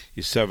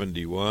 He's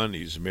 71.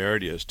 He's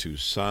married. He has 2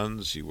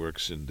 sons. He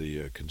works in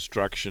the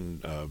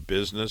construction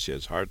business. He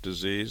has heart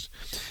disease.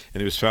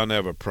 And he was found to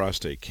have a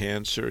prostate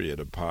cancer. He had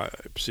a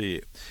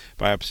biopsy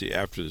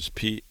after his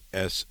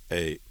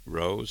PSA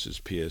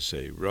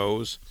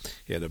rose.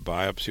 He had a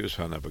biopsy. He was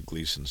found to have a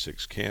Gleason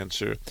 6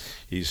 cancer.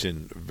 He's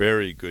in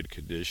very good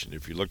condition.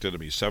 If you looked at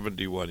him, he's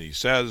 71, he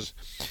says.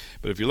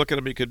 But if you look at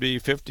him, he could be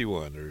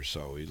 51 or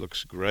so. He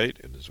looks great,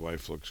 and his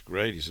wife looks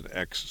great. He's an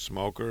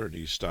ex-smoker, and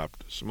he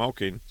stopped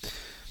smoking.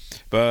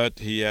 But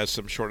he has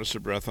some shortness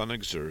of breath on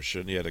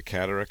exertion. He had a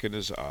cataract in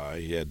his eye.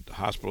 He had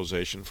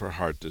hospitalization for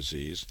heart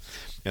disease.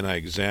 And I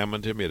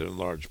examined him. He had an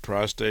enlarged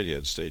prostate. He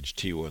had stage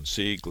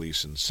T1C,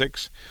 Gleason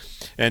 6.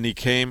 And he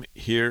came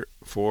here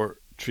for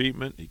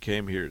treatment. He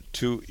came here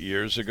 2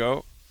 years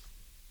ago,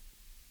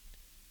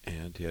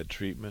 and he had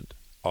treatment,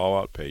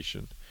 all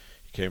outpatient.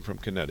 He came from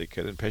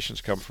Connecticut, and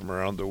patients come from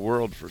around the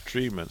world for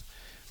treatment,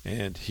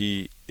 and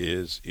he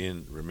is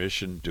in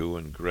remission,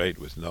 doing great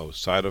with no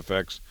side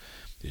effects.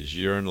 His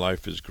urine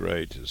life is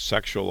great, his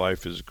sexual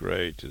life is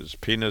great, his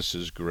penis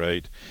is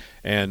great,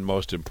 and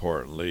most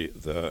importantly,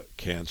 the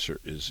cancer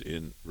is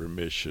in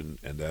remission,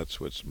 and that's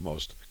what's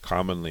most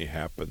commonly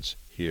happens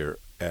here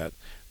at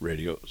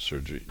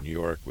Radiosurgery New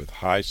York with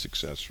high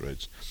success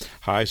rates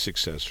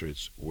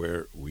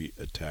where we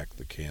attack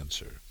the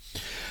cancer.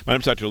 My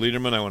name is Dr.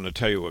 Lederman. I want to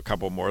tell you a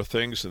couple more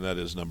things, and that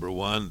is, number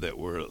one, that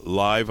we're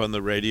live on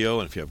the radio,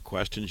 and if you have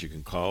questions, you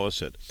can call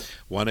us at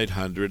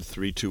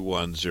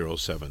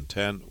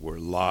 1-800-321-0710. We're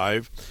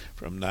live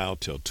from now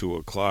till 2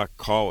 o'clock.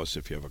 Call us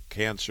if you have a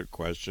cancer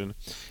question,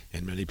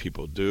 and many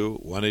people do,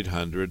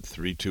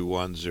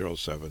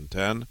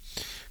 1-800-321-0710.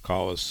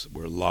 Call us.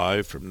 We're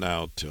live from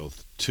now till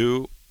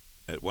 2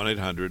 at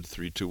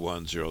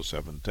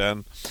 1-800-321-0710,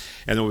 and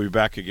then we'll be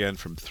back again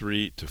from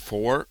 3 to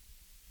 4.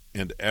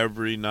 And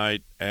every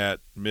night at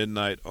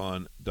midnight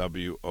on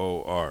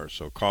WOR.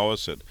 So call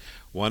us at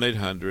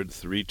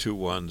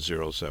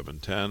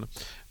 1-800-321-0710.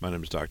 My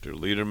name is Dr.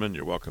 Lederman.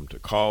 You're welcome to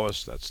call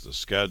us. That's the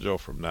schedule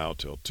from now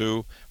till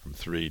 2, from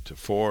 3 to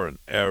 4, and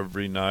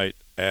every night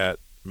at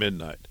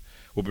midnight.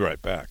 We'll be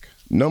right back.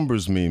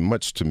 Numbers mean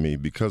much to me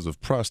because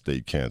of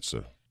prostate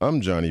cancer.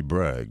 I'm Johnny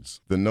Braggs,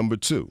 the number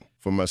 2.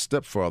 For my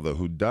stepfather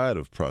who died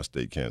of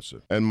prostate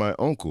cancer, and my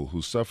uncle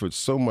who suffered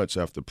so much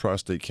after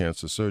prostate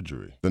cancer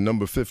surgery. The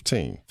number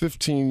 15.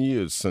 15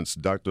 years since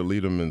Dr.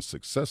 Lederman's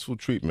successful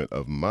treatment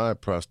of my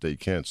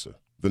prostate cancer.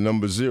 The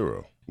number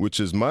 0, which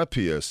is my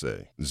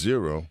PSA,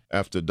 0,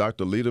 after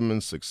Dr.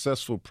 Lederman's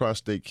successful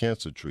prostate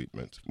cancer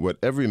treatment. What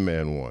every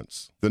man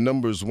wants. The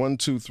numbers 1,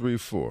 2, 3,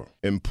 4.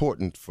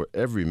 Important for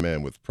every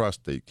man with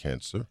prostate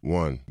cancer.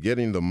 1,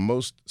 getting the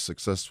most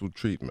successful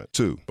treatment.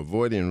 2,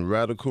 avoiding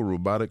radical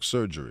robotic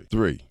surgery.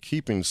 3,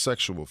 keeping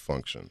sexual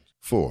functions.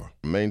 4,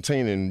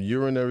 maintaining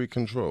urinary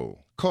control.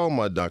 Call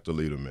my Dr.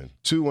 Lederman,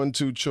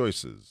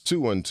 212-CHOICES,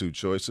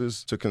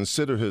 to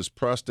consider his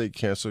prostate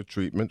cancer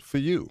treatment for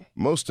you.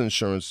 Most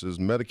insurances,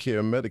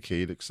 Medicare,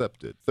 Medicaid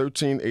accepted.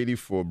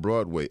 1384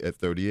 Broadway at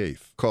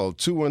 38th. Call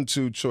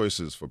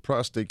 212-CHOICES for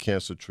prostate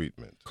cancer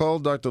treatment. Call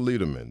Dr.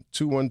 Lederman,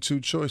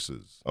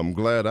 212-CHOICES. I'm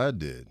glad I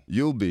did.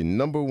 You'll be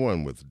number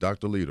 1 with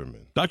Dr.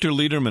 Lederman. Dr.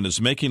 Lederman is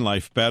making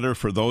life better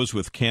for those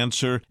with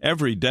cancer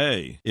every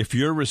day. If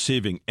you're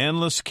receiving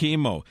endless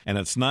chemo and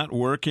it's not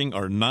working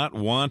or not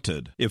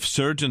wanted, if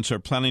surgeons are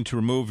planning to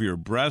remove your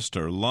breast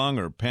or lung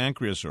or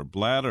pancreas or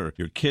bladder,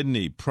 your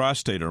kidney,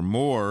 prostate, or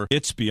more,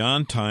 it's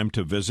beyond time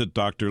to visit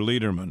Dr.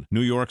 Lederman,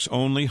 New York's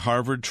only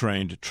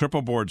Harvard-trained,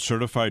 triple-board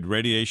certified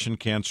radiation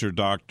cancer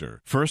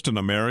doctor. First in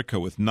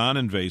America with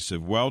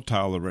non-invasive,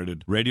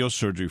 well-tolerated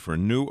radiosurgery for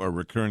new or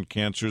recurrent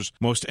cancers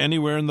most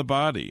anywhere in the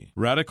body.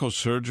 Radical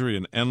surgery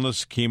and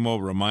endless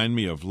chemo remind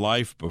me of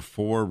life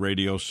before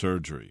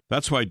radiosurgery.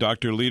 That's why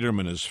Dr.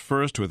 Lederman is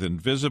first with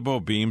invisible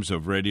beams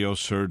of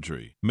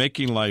radiosurgery,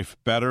 making life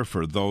better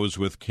for those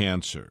with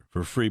cancer.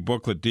 For free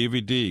booklet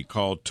DVD,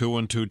 call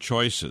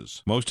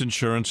 212-CHOICES. Most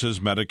insurances,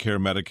 Medicare,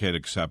 Medicaid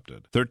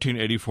accepted.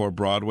 1384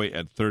 Broadway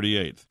at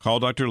 38th. Call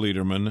Dr.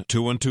 Lederman,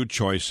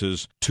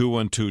 212-CHOICES,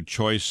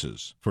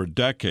 212-CHOICES. For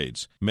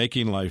decades,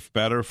 making life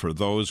better for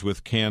those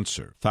with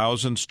cancer.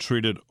 Thousands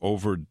treated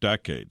over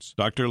decades.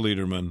 Dr.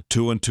 Lederman,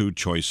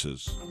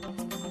 212-CHOICES.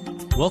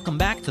 Welcome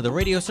back to the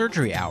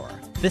Radiosurgery Hour.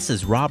 This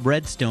is Rob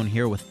Redstone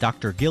here with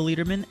Dr. Gil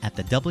Lederman at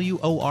the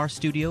WOR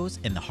Studios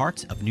in the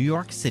heart of New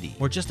York City.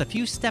 We're just a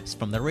few steps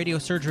from the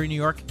Radiosurgery New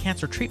York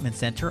Cancer Treatment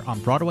Center on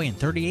Broadway and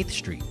 38th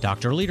Street.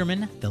 Dr.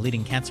 Lederman, the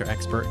leading cancer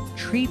expert,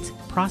 treats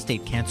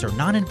prostate cancer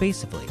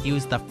non-invasively. He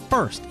was the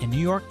first in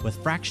New York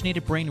with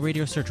fractionated brain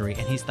radiosurgery,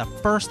 and he's the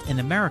first in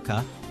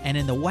America and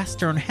in the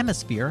Western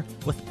Hemisphere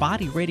with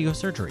body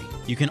radiosurgery.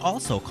 You can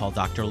also call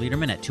Dr.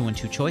 Lederman at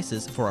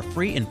 212-CHOICES for a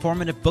free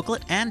informative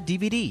booklet and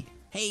DVD.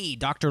 Hey,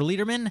 Dr.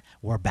 Lederman,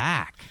 we're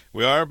back.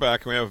 We are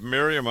back. We have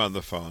Miriam on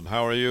the phone.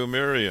 How are you,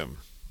 Miriam?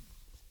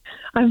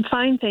 I'm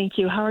fine, thank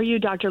you. How are you,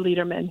 Dr.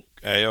 Lederman?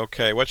 Hey,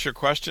 okay. What's your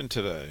question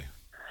today?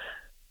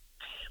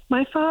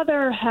 My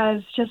father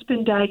has just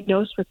been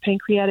diagnosed with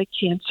pancreatic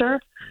cancer.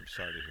 I'm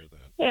sorry to hear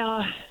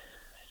that.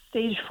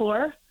 Stage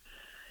 4.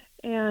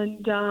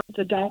 And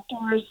the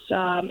doctors,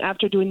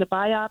 after doing the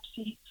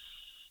biopsy,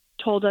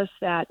 told us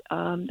that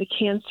the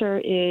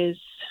cancer is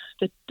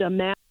the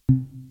mass.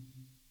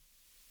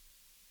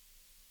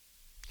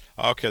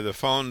 Okay, the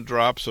phone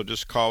dropped, so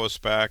just call us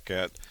back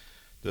at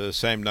the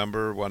same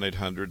number,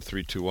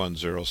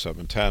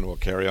 1-800-321-0710. We'll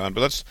carry on.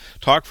 But let's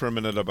talk for a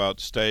minute about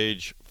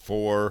stage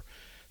 4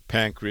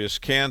 pancreas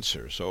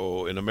cancer.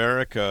 So in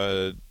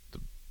America,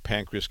 the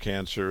pancreas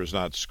cancer is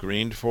not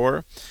screened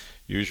for.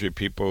 Usually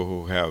people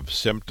who have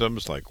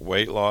symptoms like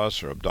weight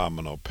loss or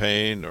abdominal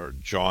pain or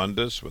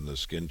jaundice when the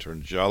skin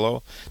turns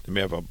yellow. They may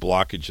have a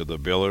blockage of the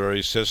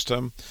biliary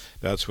system.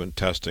 That's when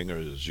testing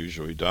is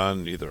usually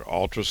done, either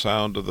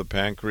ultrasound of the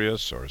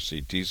pancreas or a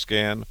CT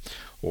scan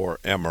or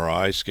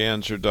MRI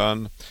scans are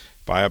done.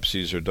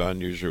 Biopsies are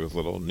done usually with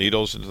little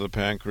needles into the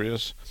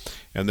pancreas,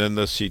 and then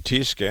the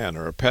CT scan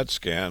or a PET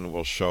scan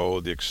will show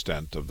the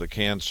extent of the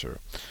cancer.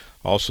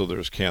 Also,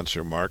 there's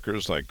cancer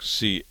markers like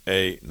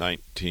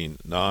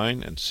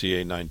CA19-9, and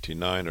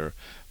CA19-9 are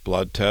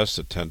blood tests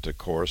that tend to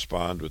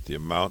correspond with the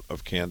amount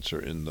of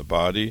cancer in the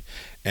body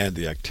and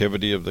the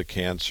activity of the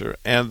cancer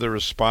and the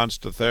response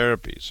to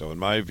therapy. So in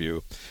my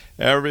view,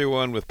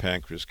 everyone with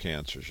pancreas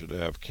cancer should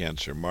have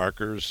cancer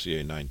markers,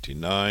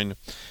 CA19-9,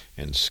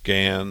 and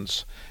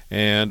scans.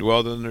 And,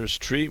 well, then there's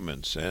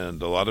treatments.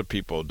 And a lot of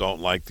people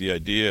don't like the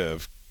idea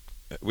of,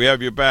 we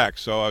have your back.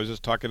 So I was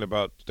just talking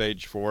about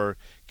stage 4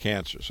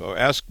 cancer. So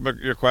ask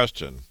your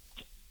question.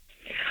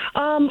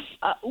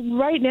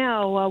 Right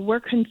now, we're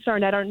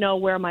concerned. I don't know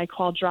where my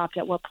call dropped,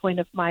 at what point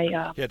of my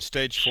You had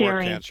stage 4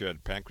 sharing. cancer. You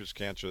had pancreas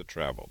cancer that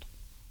traveled.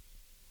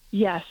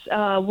 Yes.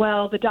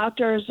 Well, the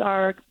doctors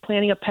are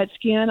planning a PET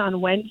scan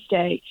on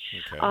Wednesday,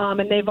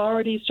 and they've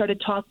already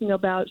started talking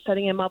about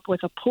setting him up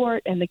with a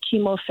port and the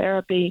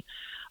chemotherapy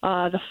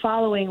the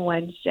following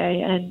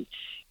Wednesday. And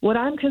what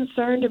I'm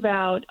concerned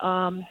about,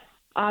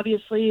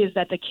 obviously, is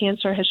that the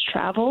cancer has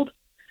traveled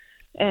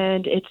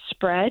and it's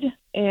spread.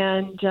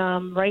 And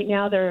right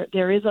now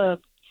there is a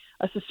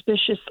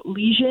suspicious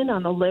lesion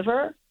on the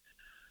liver.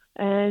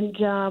 And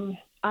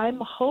I'm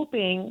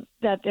hoping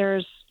that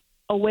there's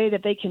a way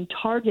that they can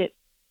target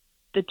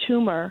the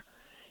tumor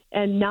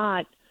and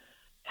not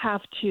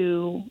have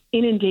to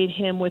inundate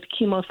him with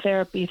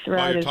chemotherapy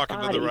throughout his body. You're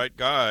talking to the right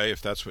guy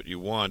if that's what you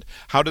want.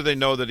 How did they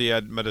know that he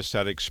had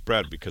metastatic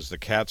spread? Because the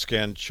CAT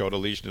scan showed a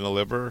lesion in the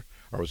liver,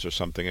 or was there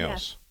something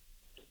else?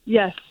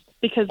 Yes,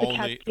 because the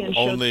CAT scan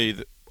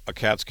showed... A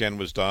CAT scan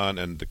was done,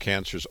 and the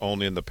cancer's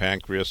only in the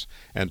pancreas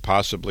and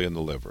possibly in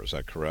the liver. Is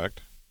that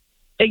correct?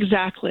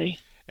 Exactly.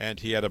 And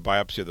he had a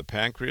biopsy of the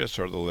pancreas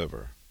or the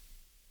liver?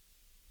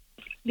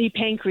 The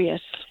pancreas.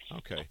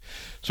 Okay.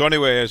 So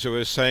anyway, as I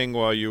was saying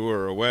while you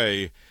were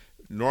away,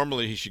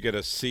 normally he should get a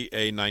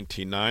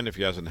CA19-9 if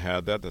he hasn't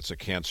had that. That's a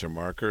cancer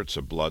marker. It's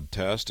a blood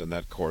test, and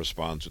that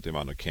corresponds with the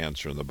amount of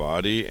cancer in the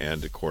body,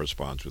 and it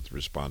corresponds with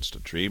response to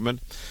treatment.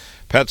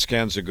 PET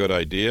scan's a good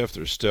idea. If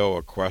there's still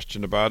a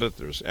question about it,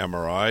 there's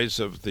MRIs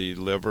of the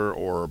liver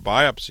or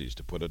biopsies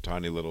to put a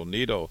tiny little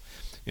needle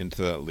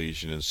into that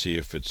lesion and see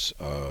if it's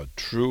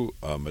true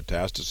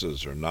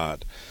metastasis or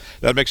not.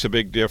 That makes a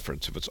big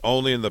difference. If it's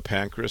only in the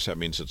pancreas, that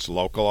means it's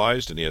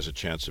localized and he has a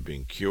chance of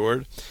being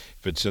cured.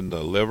 If it's in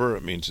the liver,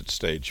 it means it's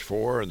stage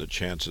 4 and the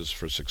chances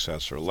for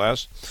success are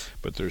less,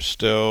 but there's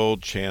still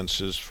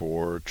chances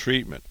for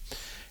treatment.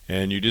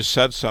 And you just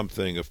said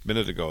something a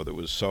minute ago that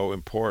was so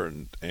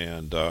important.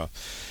 And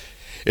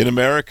in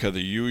America,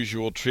 the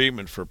usual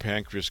treatment for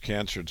pancreas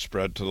cancer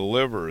spread to the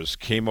liver is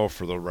chemo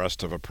for the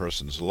rest of a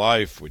person's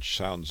life, which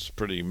sounds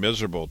pretty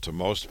miserable to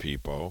most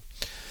people.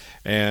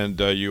 And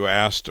you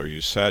asked, or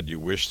you said, you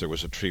wish there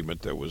was a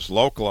treatment that was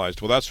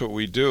localized. Well, that's what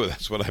we do.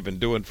 That's what I've been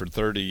doing for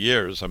 30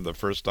 years. I'm the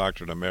first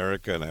doctor in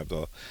America, and I have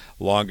the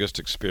longest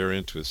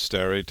experience with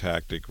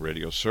stereotactic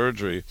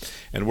radiosurgery.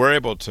 And we're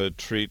able to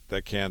treat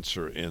the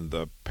cancer in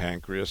the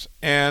pancreas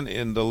and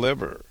in the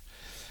liver.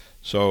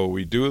 So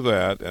we do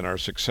that, and our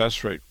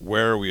success rate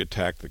where we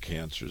attack the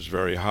cancer is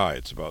very high.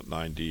 It's about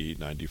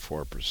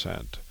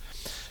 94%.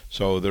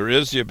 So there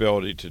is the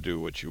ability to do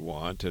what you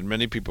want, and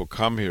many people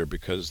come here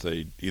because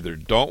they either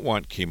don't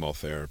want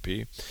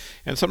chemotherapy,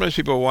 and sometimes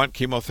people want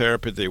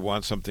chemotherapy, they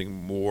want something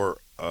more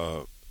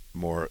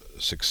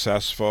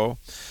successful.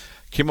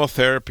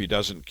 Chemotherapy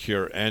doesn't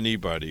cure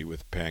anybody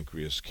with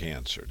pancreas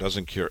cancer. It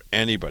doesn't cure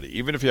anybody.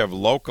 Even if you have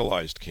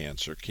localized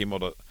cancer,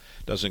 chemo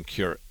doesn't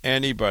cure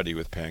anybody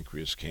with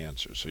pancreas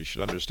cancer. So you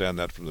should understand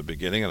that from the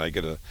beginning, and I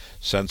get a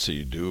sense that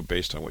you do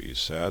based on what you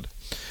said.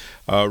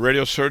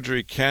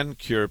 Radiosurgery can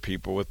cure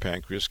people with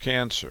pancreas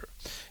cancer.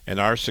 And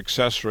our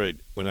success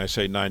rate, when I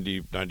say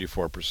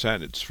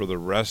 94%, it's for the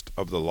rest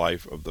of the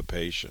life of the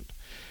patient.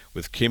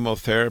 With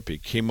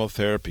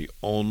chemotherapy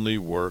only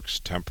works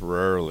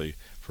temporarily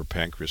for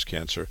pancreas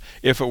cancer,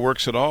 if it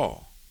works at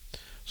all.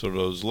 So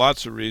there's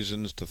lots of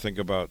reasons to think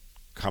about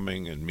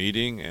coming and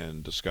meeting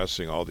and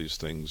discussing all these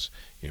things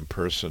in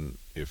person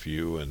if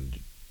you and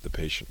the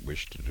patient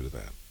wish to do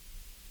that.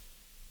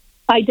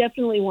 I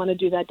definitely want to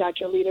do that,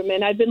 Dr.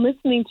 Lederman. I've been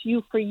listening to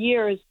you for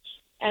years,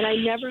 and I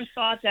never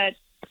thought that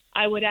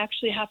I would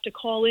actually have to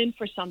call in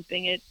for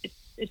something.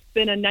 It's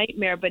been a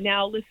nightmare, but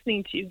now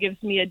listening to you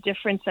gives me a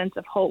different sense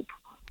of hope.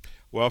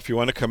 Well, if you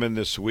want to come in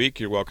this week,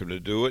 you're welcome to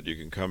do it. You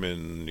can come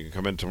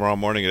in tomorrow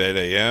morning at 8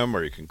 a.m.,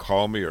 or you can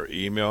call me or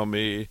email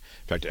me. In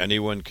fact,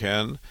 anyone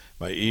can.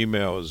 My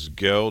email is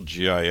Gil,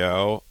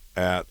 G-I-L,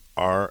 at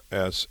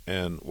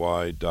rsny.org.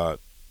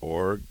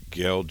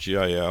 Gil,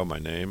 G-I-L, my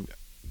name,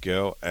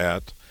 Gil,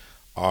 at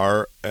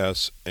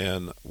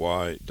rsny.org.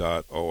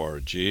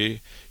 You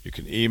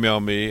can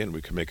email me, and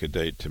we can make a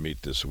date to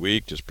meet this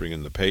week. Just bring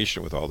in the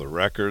patient with all the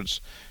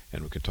records,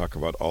 and we can talk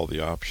about all the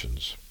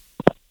options.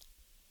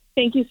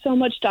 Thank you so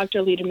much,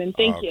 Dr. Lederman.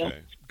 Thank you.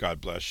 God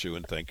bless you,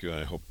 and thank you.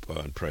 I hope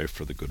and pray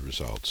for the good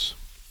results.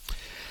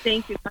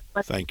 Thank you.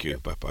 Thank you.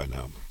 Bye-bye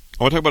now.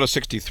 I want to talk about a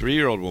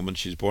 63-year-old woman.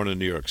 She's born in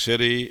New York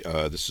City.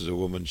 This is a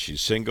woman,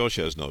 she's single. She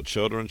has no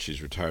children.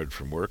 She's retired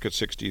from work at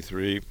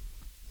 63.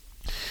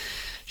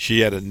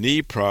 She had a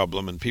knee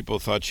problem, and people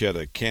thought she had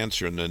a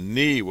cancer in the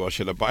knee. Well,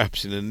 she had a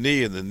biopsy in the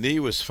knee, and the knee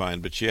was fine,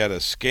 but she had a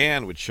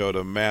scan which showed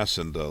a mass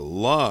in the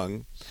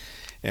lung,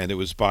 and it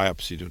was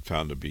biopsied and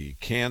found to be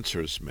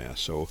cancerous mass.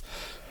 So,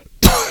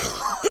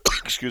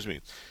 excuse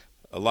me,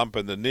 a lump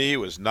in the knee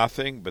was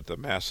nothing, but the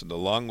mass in the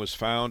lung was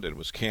found and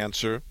was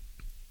cancer.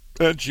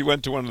 And she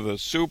went to one of the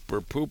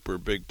super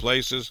pooper big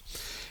places,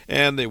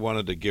 and they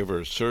wanted to give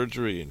her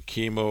surgery and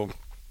chemo,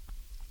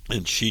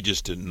 and she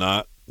just did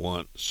not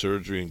want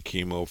surgery and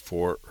chemo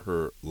for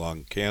her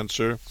lung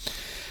cancer.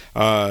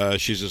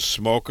 She's a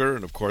smoker,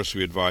 and of course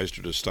we advised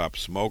her to stop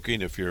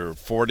smoking. If you're a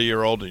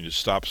 40-year-old and you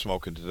stop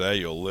smoking today,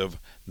 you'll live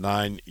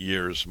 9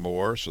 years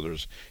more. So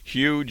there's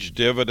huge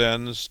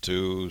dividends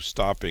to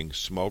stopping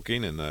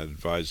smoking, and I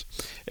advise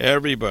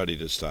everybody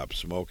to stop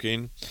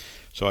smoking.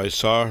 So I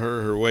saw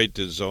her. Her weight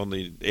is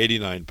only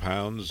 89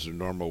 pounds. Her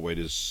normal weight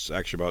is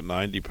actually about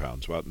 90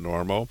 pounds, about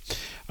normal.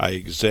 I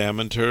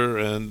examined her,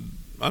 and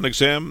on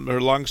exam, her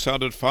lungs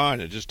sounded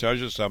fine. It just tells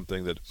you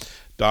something, that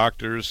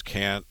doctors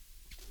can't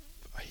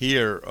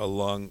hear a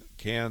lung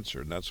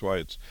cancer, and that's why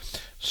it's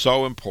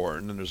so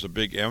important. And there's a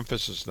big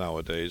emphasis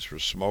nowadays for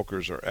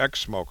smokers or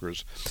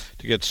ex-smokers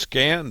to get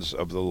scans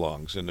of the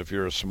lungs. And if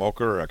you're a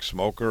smoker or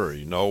ex-smoker, or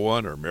you know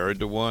one, or married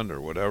to one,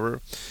 or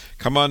whatever,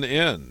 come on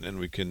in and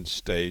we can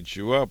stage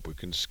you up. We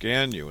can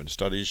scan you, and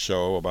studies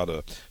show about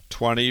a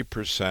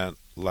 20%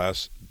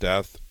 less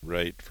death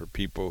rate for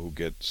people who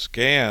get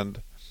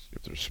scanned,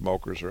 if they're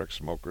smokers or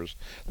ex-smokers,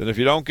 than if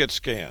you don't get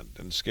scanned.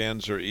 And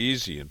scans are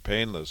easy and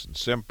painless and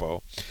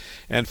simple.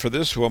 And for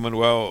this woman,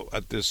 well,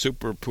 at this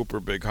super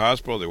pooper big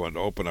hospital, they wanted to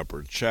open up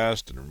her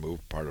chest and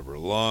remove part of her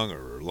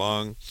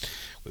lung,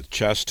 with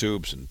chest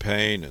tubes and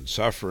pain and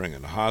suffering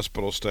and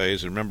hospital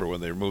stays. And remember,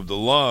 when they remove the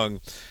lung,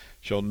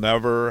 she'll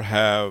never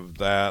have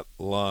that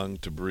lung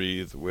to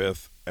breathe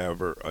with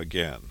ever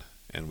again.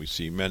 And we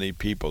see many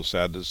people,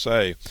 sad to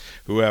say,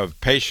 who have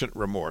patient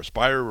remorse.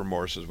 Buyer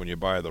remorse is when you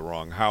buy the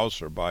wrong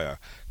house or buy a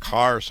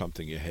car or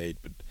something you hate.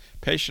 But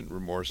patient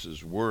remorse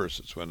is worse.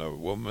 It's when a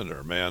woman or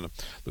a man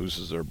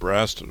loses their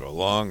breast or their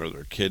lung or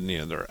their kidney,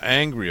 and they're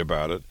angry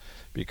about it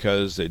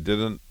because they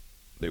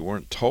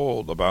weren't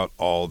told about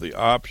all the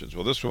options.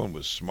 Well, this one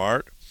was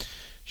smart.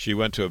 She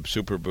went to a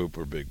super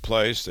booper big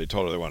place. They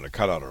told her they wanted to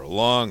cut out her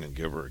lung and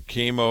give her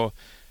chemo.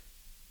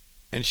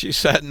 And she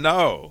said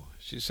no.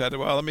 She said,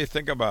 well, let me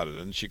think about it.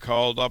 And she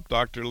called up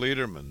Dr.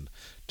 Lederman,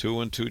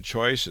 2 and 2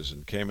 Choices,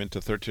 and came into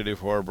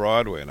 1384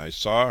 Broadway. And I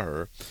saw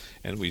her,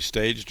 and we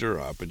staged her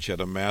up, and she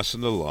had a mass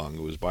in the lung.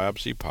 It was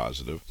biopsy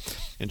positive,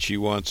 and she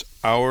wants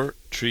our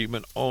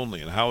treatment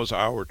only. And how is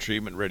our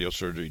treatment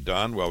radiosurgery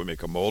done? Well, we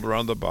make a mold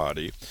around the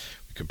body.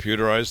 We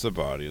computerize the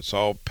body. It's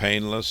all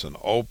painless and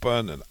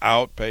open and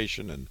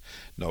outpatient, and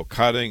no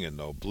cutting and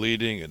no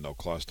bleeding and no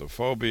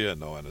claustrophobia,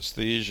 no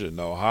anesthesia,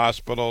 no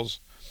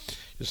hospitals.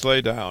 Just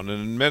lay down,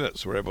 and in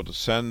minutes we're able to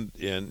send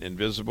in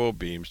invisible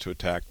beams to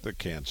attack the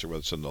cancer, whether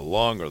it's in the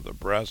lung or the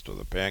breast or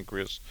the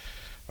pancreas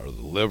or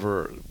the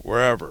liver, or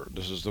wherever.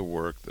 This is the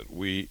work that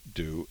we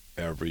do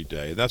every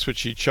day. And that's what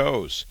she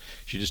chose.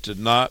 She just did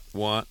not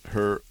want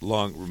her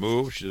lung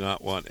removed. She did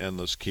not want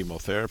endless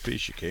chemotherapy.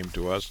 She came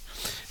to us,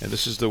 and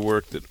this is the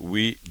work that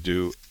we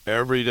do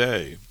every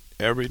day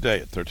at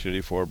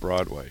 1384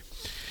 Broadway.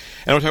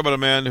 And we'll talk about a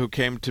man who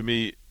came to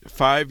me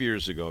 5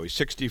 years ago. He's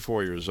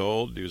 64 years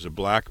old. He was a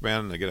black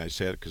man. And again, I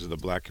say it because of the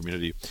black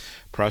community.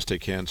 Prostate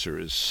cancer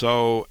is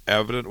so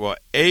evident. Well,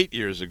 8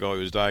 years ago,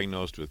 he was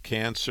diagnosed with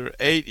cancer.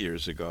 8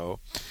 years ago.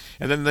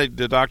 And then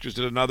the doctors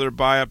did another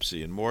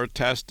biopsy and more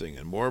testing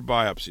and more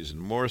biopsies and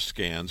more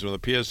scans. When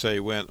the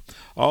PSA went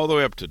all the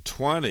way up to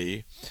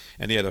 20,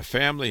 and he had a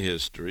family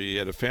history. He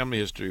had a family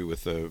history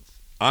with a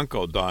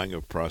uncle dying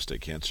of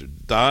prostate cancer.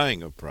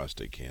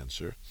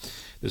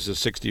 This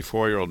is a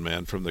 64-year-old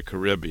man from the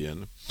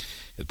Caribbean.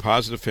 Had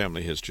positive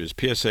family history.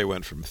 His PSA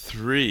went from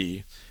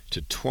 3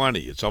 to 20.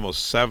 It's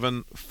almost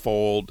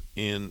 7-fold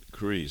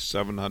increase,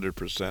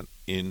 700%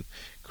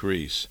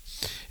 increase.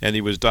 And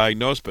he was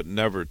diagnosed but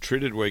never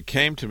treated. Well, he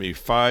came to me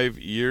 5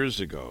 years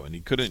ago, and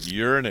he couldn't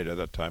urinate at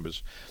that time.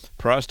 His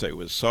prostate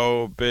was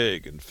so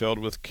big and filled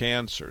with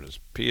cancer, and his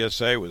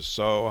PSA was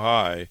so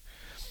high,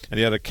 and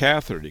he had a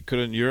catheter. He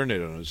couldn't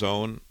urinate on his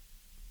own.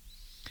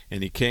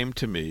 And he came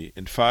to me,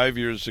 and 5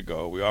 years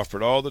ago, we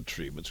offered all the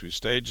treatments. We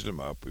staged him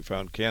up. We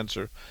found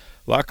cancer,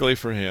 luckily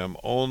for him,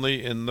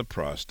 only in the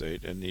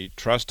prostate, and he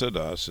trusted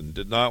us and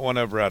did not want to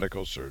have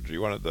radical surgery. He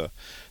wanted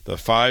the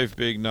 5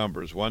 big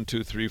numbers, 1,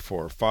 2, 3,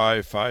 4,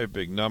 5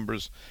 big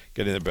numbers,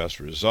 getting the best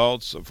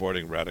results,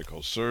 avoiding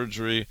radical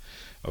surgery,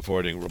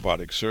 avoiding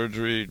robotic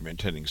surgery,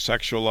 maintaining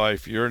sexual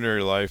life,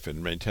 urinary life,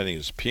 and maintaining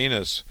his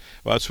penis.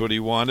 Well, that's what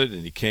he wanted,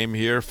 and he came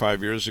here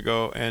 5 years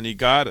ago, and he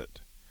got it.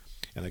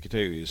 And I can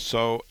tell you, he's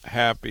so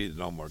happy.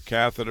 No more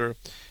catheter.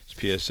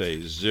 His PSA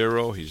is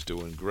 0. He's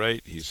doing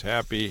great. He's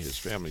happy. His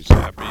family's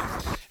happy.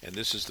 And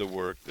this is the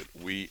work that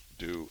we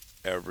do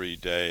every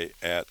day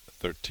at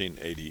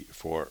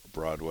 1384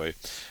 Broadway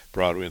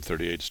and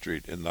 38th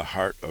Street in the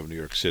heart of New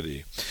York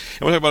City.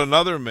 And we'll talk about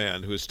another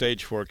man who has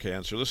stage 4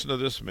 cancer. Listen to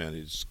this man.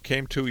 He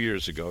came 2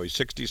 years ago. He's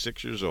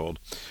 66 years old,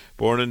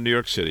 born in New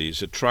York City.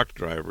 He's a truck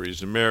driver.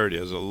 He's married. He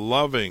has a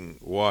loving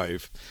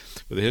wife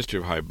with a history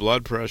of high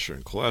blood pressure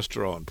and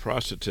cholesterol and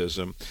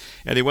prostatism.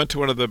 And he went to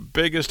one of the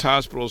biggest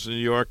hospitals in New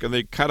York, and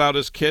they cut out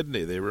his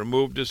kidney. They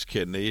removed his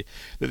kidney.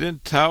 They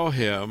didn't tell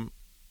him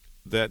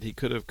that he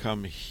could have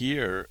come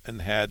here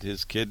and had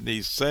his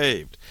kidney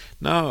saved.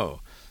 No.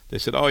 They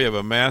said, oh, you have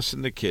a mass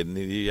in the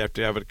kidney. You have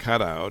to have it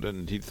cut out.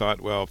 And he thought,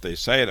 well, if they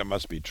say it, it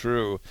must be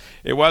true.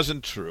 It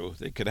wasn't true.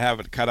 They could have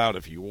it cut out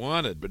if you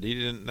wanted, but he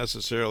didn't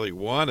necessarily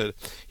want it.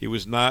 He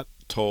was not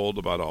told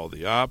about all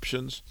the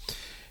options.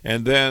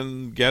 And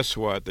then, guess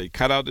what? They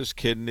cut out his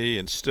kidney,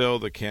 and still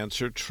the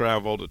cancer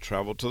traveled. It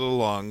traveled to the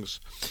lungs.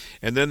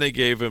 And then they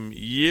gave him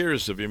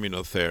years of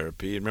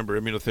immunotherapy. Remember,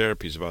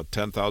 immunotherapy is about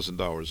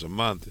 $10,000 a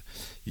month.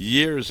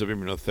 Years of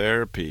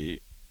immunotherapy,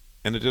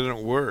 and it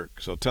didn't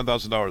work. So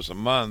 $10,000 a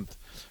month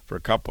for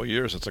a couple of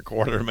years, that's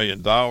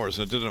 $250,000, and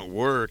it didn't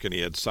work, and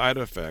he had side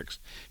effects,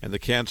 and the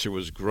cancer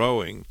was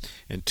growing.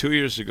 And 2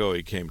 years ago,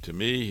 he came to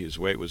me. His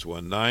weight was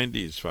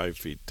 190. He's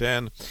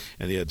 5'10",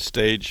 and he had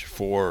stage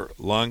 4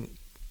 lung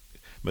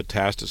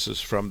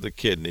metastasis from the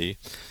kidney,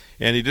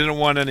 and he didn't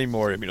want any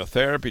more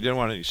immunotherapy. He didn't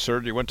want any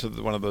surgery. He went to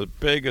one of the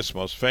biggest,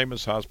 most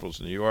famous hospitals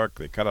in New York.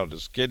 They cut out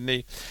his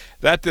kidney.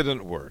 That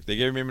didn't work. They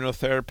gave him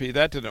immunotherapy.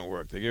 That didn't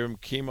work. They gave him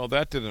chemo.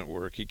 That didn't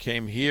work. He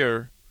came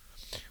here.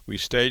 We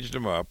staged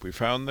him up. We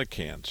found the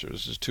cancer.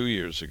 This is 2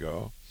 years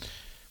ago.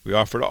 We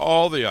offered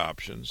all the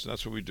options.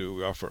 That's what we do.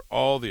 We offer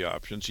all the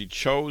options. He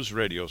chose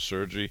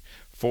radiosurgery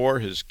for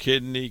his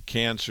kidney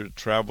cancer to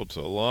travel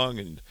to the lung.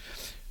 And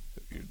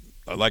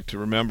I'd like to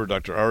remember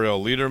Dr.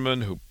 Ariel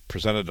Lederman, who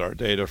presented our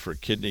data for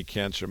kidney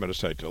cancer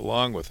metastatic to the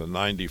lung with a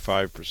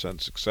 95%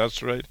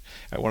 success rate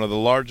at one of the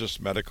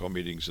largest medical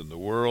meetings in the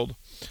world.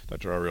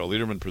 Dr. Ariel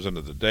Lederman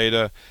presented the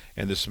data,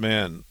 and this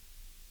man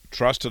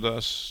trusted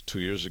us. 2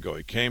 years ago,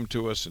 he came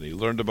to us, and he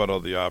learned about all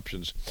the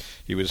options.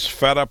 He was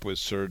fed up with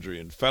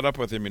surgery and fed up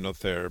with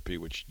immunotherapy,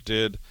 which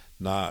did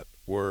not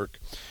work.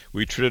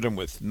 We treated him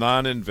with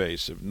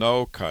non-invasive,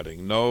 no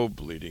cutting, no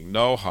bleeding,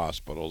 no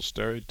hospitals,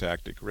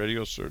 stereotactic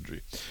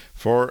radiosurgery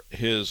for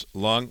his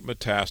lung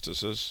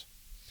metastasis.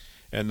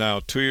 And now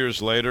 2 years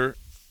later,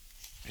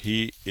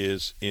 he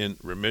is in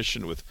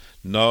remission with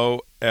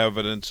no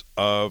evidence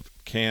of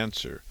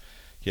cancer.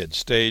 He had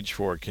stage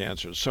 4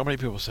 cancer. So many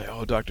people say,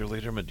 oh, Dr.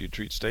 Lederman, do you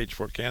treat stage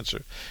 4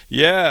 cancer?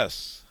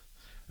 Yes.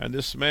 And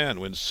this man,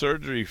 when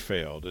surgery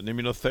failed and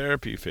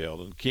immunotherapy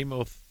failed and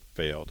chemo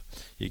failed,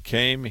 he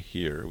came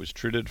here, was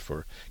treated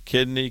for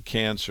kidney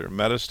cancer,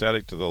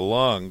 metastatic to the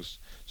lungs,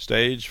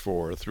 stage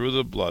 4, through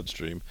the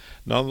bloodstream.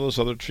 None of those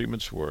other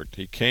treatments worked.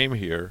 He came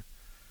here,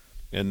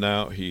 and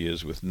now he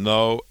is with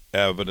no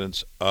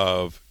evidence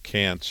of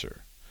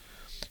cancer.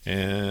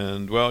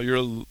 And, well,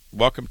 you're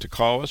welcome to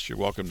call us. You're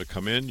welcome to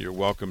come in. You're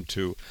welcome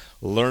to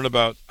learn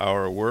about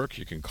our work.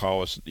 You can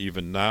call us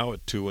even now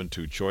at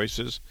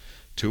 212-CHOICES,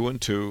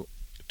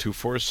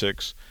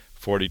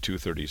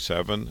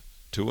 212-246-4237,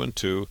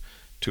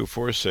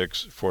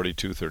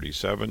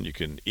 212-246-4237. You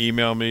can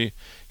email me. You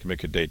can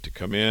make a date to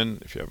come in.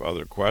 If you have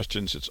other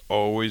questions, it's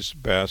always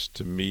best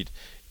to meet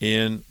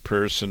in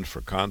person for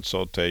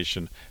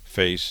consultation,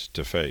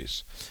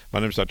 face-to-face. My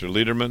name is Dr.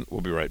 Lederman.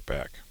 We'll be right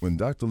back. When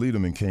Dr.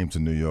 Lederman came to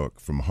New York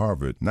from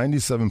Harvard,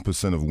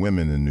 97% of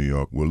women in New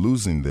York were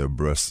losing their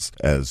breasts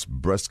as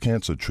breast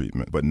cancer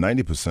treatment, but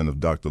 90% of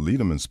Dr.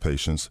 Lederman's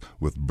patients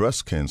with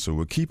breast cancer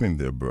were keeping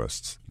their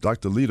breasts.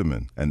 Dr.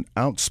 Lederman, an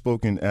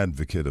outspoken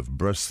advocate of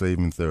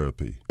breast-saving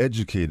therapy,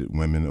 educated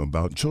women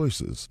about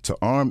choices. To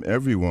arm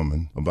every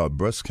woman about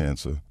breast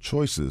cancer,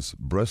 choices,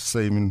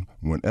 breast-saving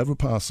whenever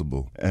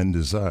possible and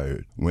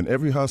desired. When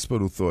every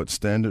hospital thought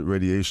standard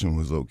radiation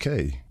was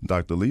okay,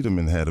 Dr.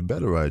 Lederman had a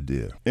better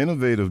idea.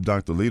 Innovative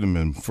Dr.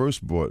 Lederman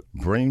first brought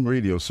brain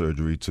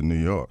radiosurgery to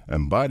New York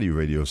and body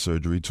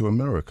radiosurgery to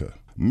America.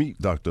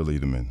 Meet Dr.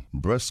 Lederman,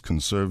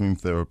 breast-conserving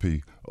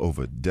therapy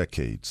over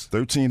decades.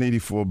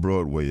 1384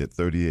 Broadway at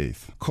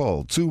 38th.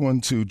 Call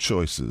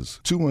 212-CHOICES.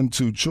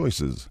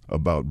 212-CHOICES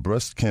about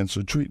breast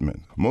cancer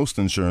treatment. Most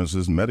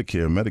insurances,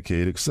 Medicare,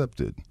 Medicaid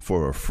accepted.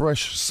 For a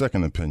fresh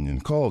second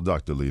opinion, call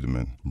Dr.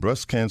 Lederman.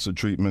 Breast cancer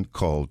treatment,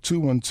 call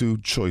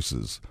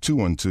 212-CHOICES.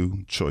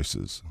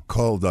 212-CHOICES.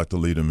 Call Dr.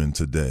 Lederman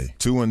today.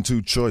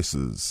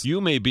 212-CHOICES. You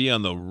may be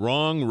on the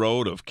wrong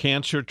road of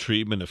cancer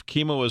treatment if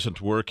chemo isn't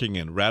working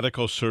and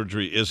radical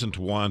surgery isn't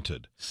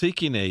wanted.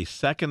 Seeking a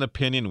second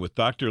opinion with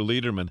Dr.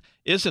 Lederman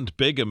isn't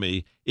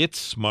bigamy, it's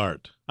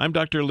smart. I'm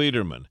Dr.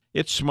 Lederman.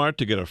 It's smart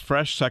to get a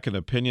fresh second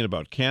opinion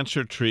about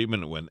cancer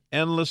treatment when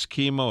endless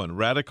chemo and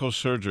radical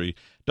surgery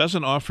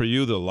doesn't offer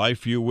you the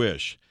life you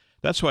wish.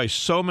 That's why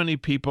so many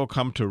people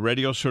come to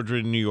Radiosurgery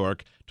in New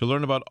York to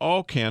learn about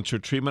all cancer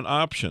treatment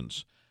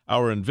options.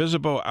 Our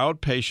Invisible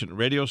outpatient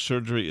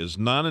radiosurgery is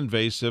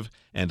non-invasive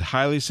and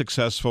highly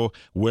successful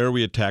where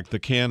we attack the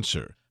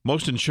cancer.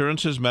 Most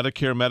insurances,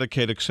 Medicare,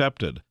 Medicaid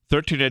accepted.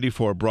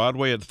 1384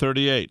 Broadway at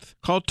 38th.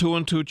 Call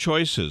 212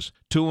 Choices.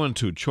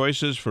 212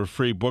 Choices for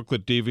free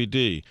booklet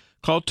DVD.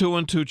 Call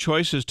 212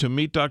 Choices to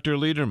meet Dr.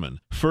 Lederman.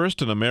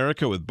 First in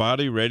America with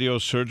body, radio,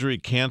 surgery,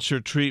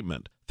 cancer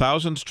treatment.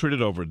 Thousands treated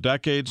over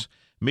decades.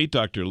 Meet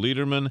Dr.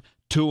 Lederman.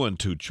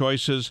 212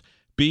 Choices.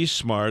 Be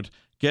smart.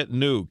 Get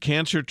new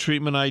cancer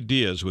treatment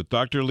ideas with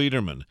Dr.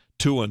 Lederman.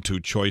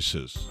 212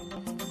 Choices.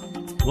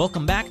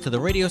 Welcome back to the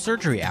Radio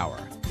Surgery Hour.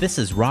 This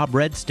is Rob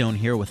Redstone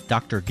here with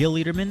Dr. Gil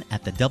Lederman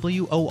at the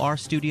WOR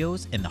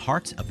Studios in the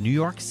heart of New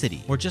York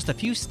City. We're just a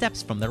few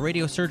steps from the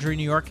Radio Surgery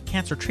New York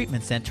Cancer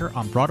Treatment Center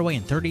on Broadway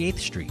and 38th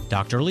Street.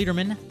 Dr.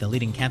 Lederman, the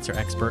leading cancer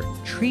expert,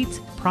 treats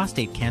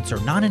prostate cancer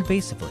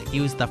non-invasively.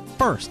 He was the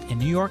first in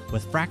New York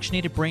with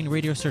fractionated brain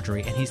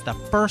radiosurgery, and he's the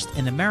first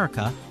in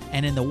America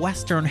and in the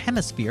Western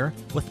Hemisphere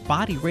with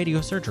body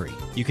radiosurgery.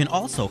 You can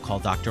also call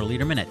Dr.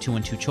 Lederman at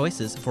 212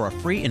 Choices for a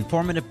free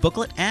informative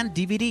booklet and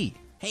DVD.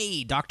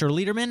 Hey, Dr.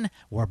 Lederman,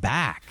 we're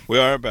back. We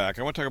are back.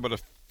 I want to talk about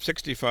a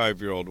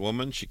 65-year-old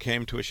woman. She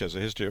came to us, she has a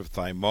history of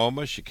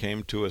thymoma. She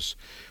came to us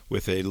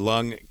with a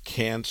lung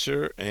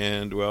cancer,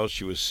 and, well,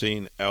 she was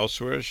seen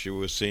elsewhere. She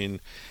was seen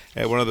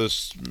at one of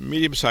the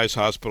medium-sized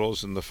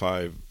hospitals in the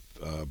five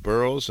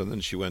boroughs, and then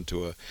she went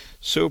to a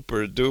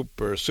super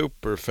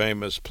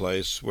famous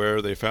place where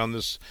they found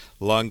this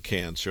lung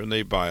cancer, and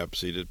they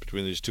biopsied it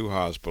between these two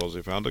hospitals.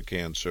 They found a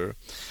cancer.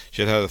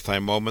 She had a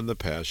thymoma in the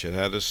past. She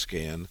had a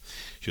scan.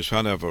 She was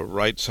found to have a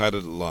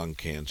right-sided lung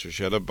cancer.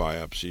 She had a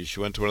biopsy. She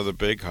went to one of the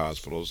big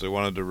hospitals. They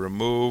wanted to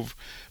remove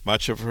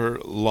much of her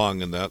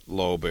lung in that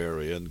lobe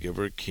area and give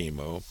her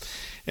chemo.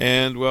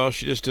 And, well,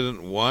 she just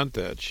didn't want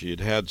that. She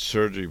had had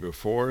surgery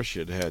before. She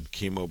had had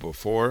chemo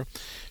before.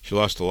 She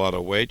lost a lot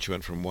of weight. She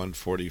went from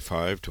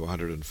 145 to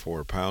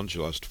 104 pounds. She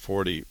lost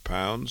 40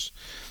 pounds.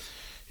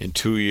 In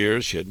 2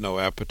 years, she had no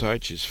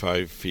appetite. She's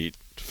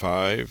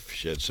 5'5".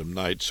 She had some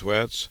night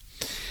sweats.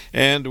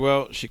 And,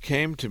 well, she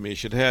came to me.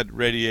 She'd had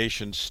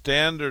radiation,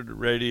 standard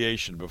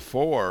radiation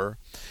before.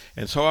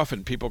 And so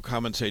often people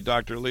come and say,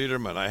 Dr.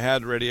 Lederman, I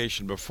had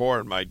radiation before,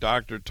 and my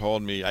doctor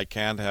told me I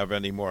can't have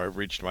any more. I've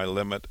reached my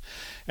limit.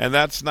 And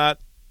that's not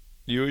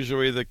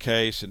usually the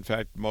case. In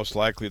fact, most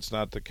likely it's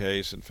not the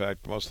case. In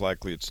fact, most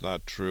likely it's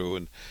not true.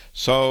 And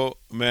so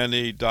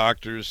many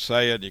doctors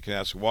say it. You can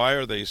ask, why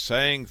are they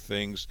saying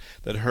things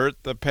that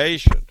hurt the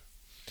patient?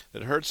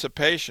 That hurts the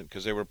patient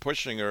because they were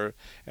pushing her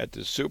at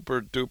the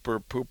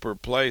super-duper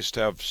pooper place to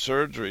have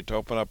surgery to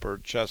open up her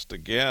chest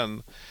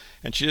again.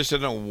 And she just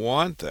didn't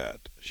want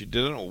that. She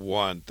didn't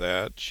want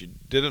that. She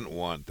didn't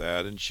want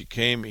that. And she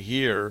came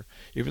here,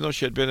 even though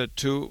she had been at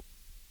two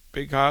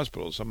big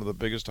hospitals, some of the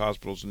biggest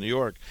hospitals in New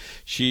York.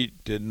 She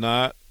did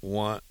not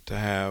want to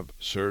have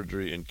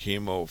surgery and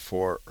chemo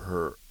for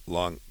her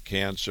lung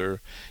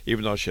cancer,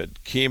 even though she had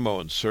chemo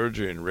and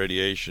surgery and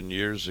radiation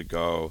years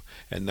ago,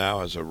 and now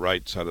has a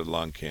right-sided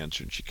lung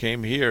cancer. And she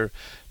came here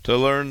to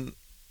learn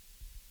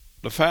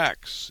the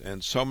facts,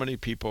 and so many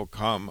people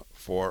come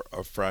for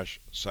a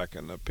fresh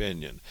second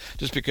opinion.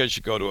 Just because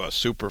you go to a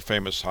super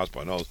famous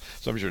hospital, I know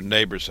some of your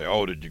neighbors say,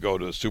 oh, did you go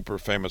to a super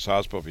famous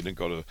hospital? If you didn't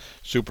go to a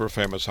super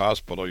famous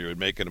hospital, you were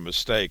making a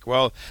mistake.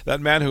 Well,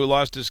 that man who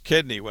lost his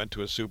kidney went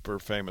to a super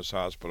famous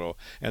hospital,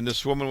 and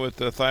this woman with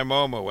the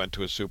thymoma went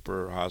to a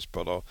super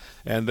hospital,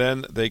 and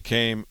then they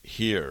came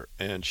here,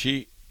 and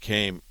she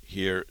came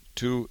here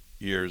 2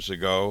 years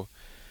ago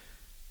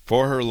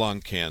for her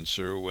lung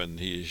cancer when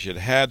she had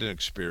had an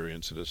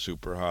experience at a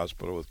super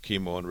hospital with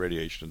chemo and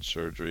radiation and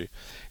surgery,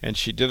 and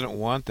she didn't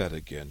want that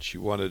again. She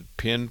wanted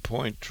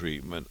pinpoint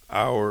treatment,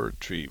 our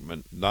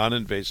treatment,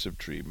 non-invasive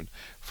treatment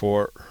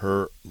for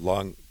her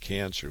lung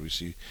cancer. We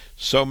see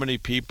so many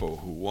people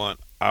who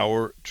want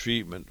our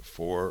treatment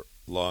for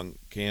lung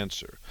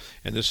cancer,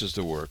 and this is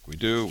the work we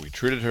do. We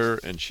treated her,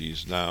 and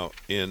she's now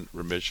in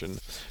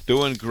remission,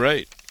 doing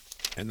great,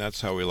 and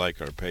that's how we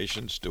like our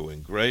patients,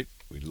 doing great.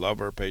 We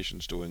love our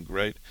patients doing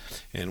great,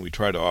 and we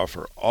try to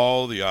offer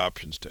all the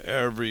options to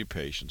every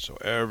patient so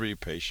every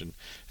patient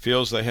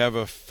feels they have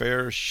a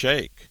fair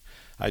shake.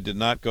 I did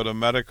not go to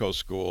medical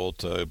school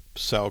to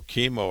sell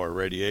chemo or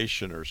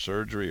radiation or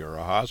surgery or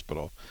a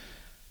hospital.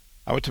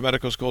 I went to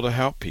medical school to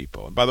help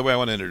people. And by the way, I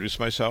want to introduce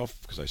myself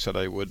because I said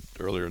I would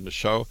earlier in the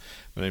show.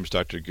 My name is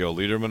Dr. Gil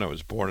Lederman. I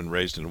was born and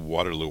raised in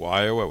Waterloo,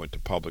 Iowa. I went to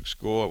public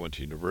school. I went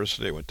to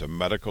university. I went to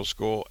medical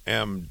school,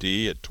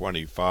 MD at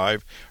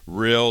 25,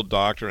 real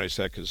doctor. And I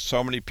said, because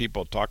so many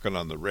people talking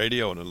on the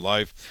radio and in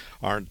life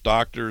aren't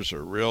doctors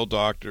or real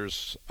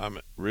doctors. I'm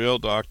a real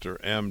doctor,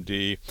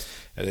 MD,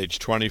 at age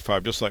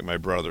 25, just like my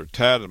brother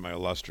Ted and my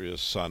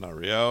illustrious son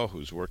Ariel,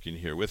 who's working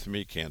here with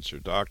me, cancer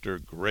doctor,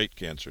 great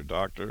cancer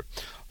doctor.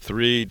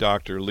 3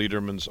 Dr.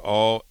 Ledermans,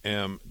 all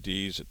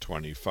MDs at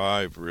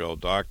 25, real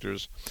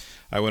doctors.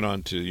 I went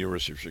on to the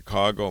University of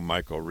Chicago,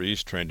 Michael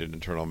Reese, trained in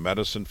internal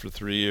medicine for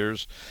 3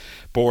 years,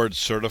 board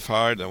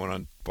certified. I went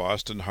on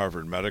Boston,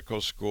 Harvard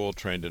Medical School,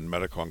 trained in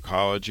medical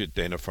oncology at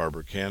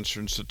Dana-Farber Cancer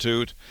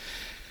Institute.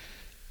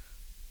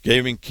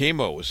 Giving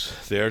chemo, was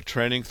there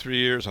training 3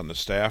 years, on the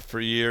staff for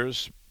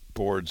years.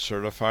 board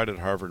certified at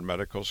Harvard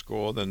Medical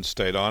School, then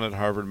stayed on at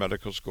Harvard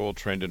Medical School,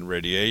 trained in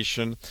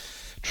radiation,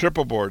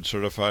 triple board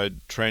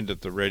certified, trained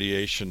at the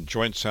Radiation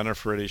Joint Center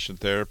for Radiation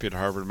Therapy at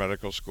Harvard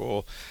Medical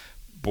School,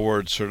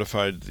 board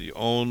certified, the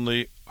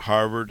only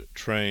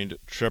Harvard-trained,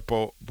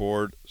 triple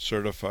board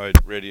certified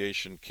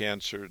radiation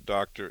cancer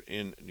doctor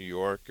in New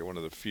York, and one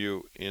of the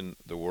few in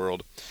the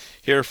world.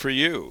 Here for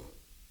you,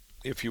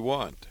 if you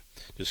want.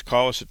 Just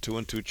call us at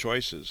 212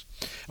 Choices.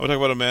 I want to talk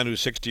about a man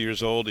who's 60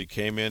 years old. He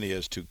came in, he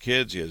has 2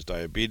 kids, he has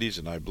diabetes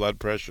and high blood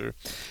pressure.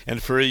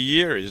 And for a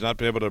year, he's not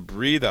been able to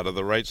breathe out of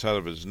the right side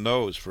of his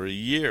nose for a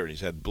year.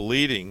 He's had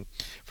bleeding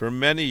for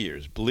many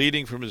years,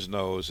 bleeding from his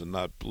nose and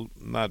not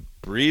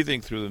breathing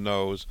through the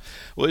nose.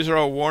 Well, these are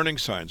all warning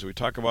signs we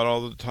talk about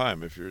all the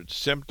time. If your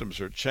symptoms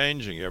are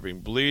changing, you're having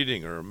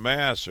bleeding or a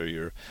mass, or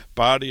your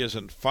body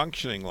isn't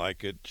functioning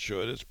like it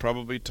should, it's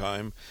probably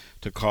time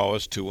to call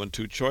us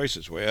 212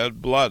 Choices. We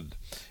had blood,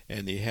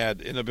 and he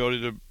had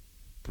inability to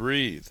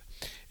breathe,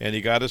 and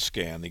he got a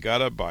scan, he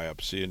got a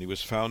biopsy, and he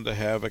was found to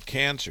have a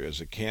cancer. He has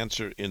a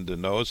cancer in the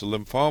nose, a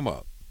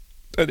lymphoma,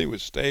 and he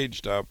was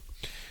staged up.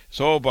 His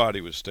whole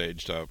body was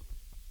staged up.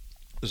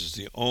 This is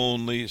the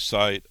only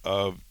site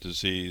of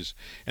disease,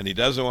 and he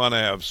doesn't want to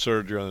have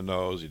surgery on the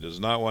nose. He does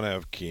not want to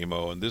have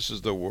chemo, and this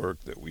is the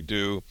work that we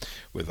do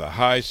with a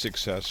high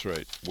success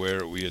rate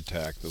where we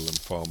attack the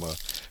lymphoma.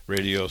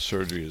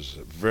 Radiosurgery is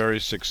very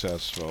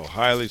successful,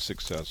 highly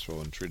successful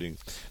in treating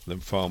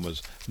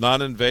lymphomas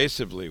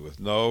non-invasively with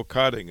no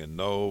cutting and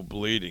no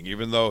bleeding.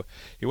 Even though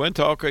he went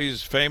to all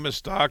these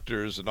famous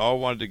doctors and all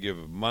wanted to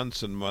give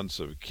months and months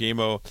of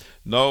chemo,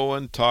 no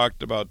one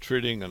talked about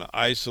treating an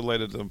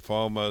isolated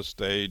lymphoma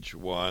stage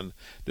 1.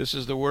 This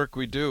is the work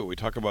we do. We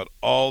talk about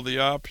all the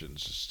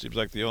options. It seems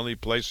like the only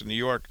place in New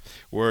York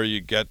where you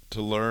get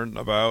to learn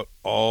about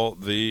all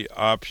the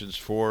options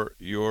for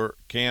your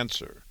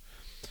cancer.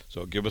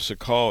 So give us a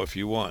call if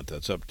you want.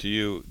 That's up to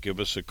you. Give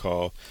us a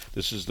call.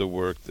 This is the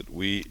work that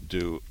we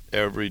do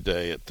every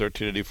day at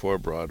 1384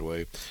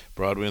 Broadway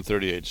and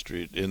 38th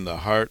Street in the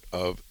heart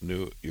of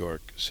New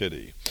York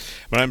City.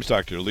 My name is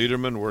Dr.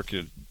 Lederman, working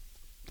at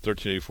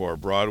 1384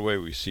 Broadway.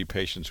 We see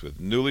patients with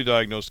newly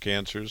diagnosed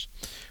cancers.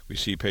 We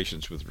see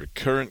patients with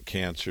recurrent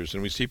cancers,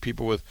 and we see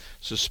people with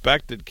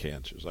suspected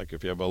cancers, like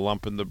if you have a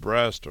lump in the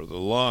breast or the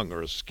lung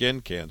or a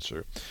skin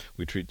cancer.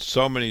 We treat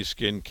so many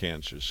skin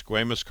cancers,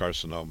 squamous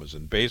carcinomas,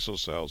 and basal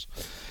cells.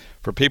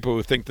 For people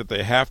who think that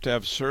they have to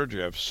have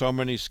surgery, I have so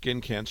many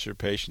skin cancer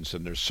patients,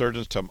 and their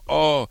surgeons tell them,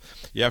 oh,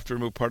 you have to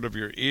remove part of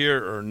your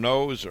ear or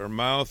nose or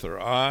mouth or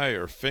eye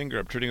or finger.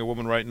 I'm treating a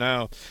woman right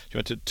now. She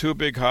went to 2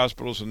 big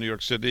hospitals in New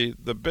York City,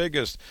 the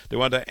biggest. They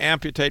wanted to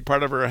amputate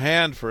part of her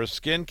hand for a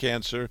skin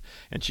cancer,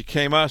 and she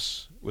came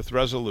us with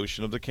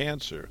resolution of the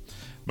cancer.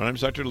 My name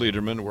is Dr.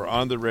 Lederman. We're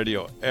on the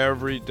radio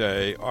every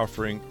day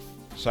offering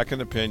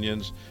second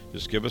opinions.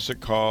 Just give us a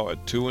call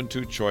at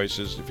 212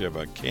 Choices if you have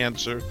a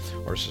cancer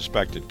or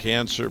suspected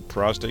cancer,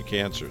 prostate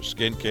cancer,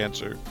 skin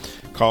cancer.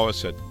 Call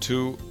us at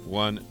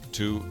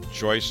 212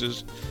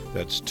 Choices.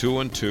 That's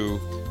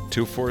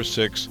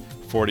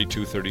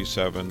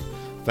 212-246-4237.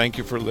 Thank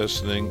you for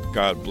listening.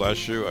 God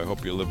bless you. I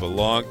hope you live a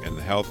long and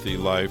healthy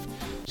life.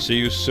 See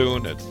you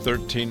soon at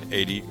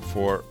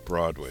 1384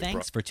 Broadway.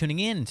 Thanks for tuning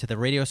in to the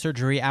Radio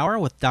Surgery Hour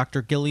with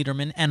Dr. Gil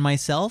Lederman and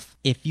myself.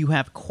 If you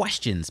have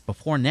questions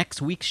before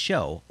next week's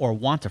show or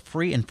want a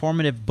free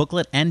informative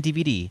booklet and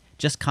DVD,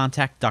 just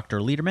contact Dr.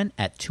 Lederman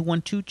at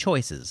 212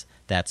 Choices.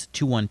 That's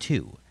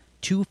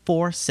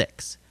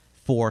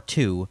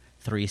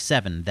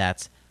 212-246-4237.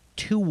 That's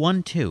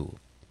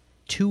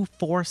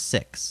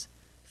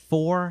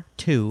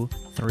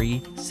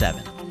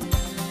 212-246-4237.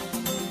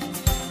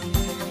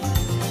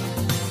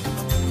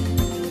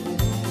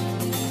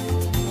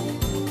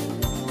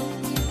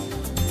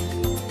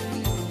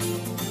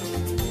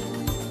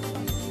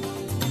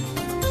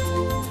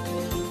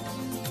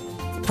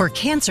 For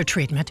cancer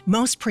treatment,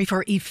 most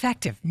prefer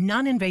effective,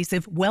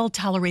 non-invasive,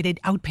 well-tolerated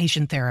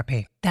outpatient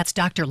therapy. That's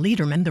Dr.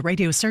 Lederman, the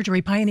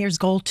radiosurgery pioneer's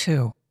goal,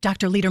 too.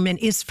 Dr. Lederman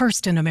is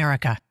first in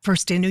America,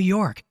 first in New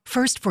York,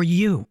 first for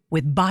you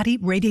with body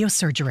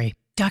radiosurgery.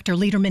 Dr.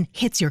 Lederman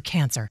hits your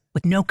cancer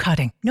with no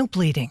cutting, no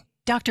bleeding.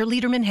 Dr.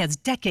 Lederman has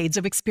decades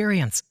of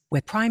experience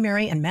with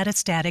primary and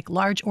metastatic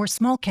large or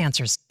small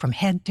cancers from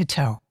head to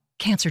toe.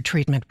 Cancer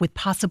treatment with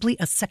possibly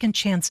a second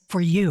chance for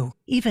you,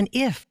 even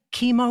if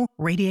chemo,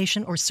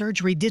 radiation, or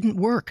surgery didn't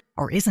work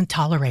or isn't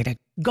tolerated.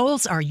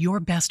 Goals are your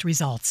best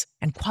results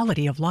and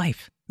quality of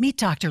life. Meet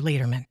Dr.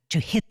 Lederman to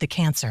hit the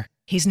cancer.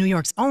 He's New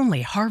York's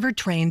only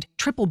Harvard-trained,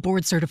 triple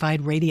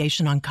board-certified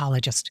radiation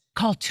oncologist.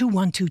 Call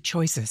 212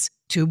 Choices,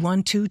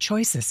 212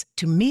 Choices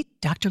to meet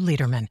Dr.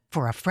 Lederman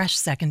for a fresh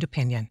second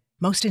opinion.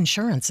 Most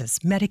insurances,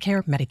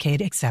 Medicare,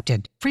 Medicaid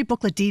accepted. Free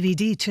booklet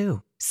DVD,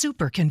 too.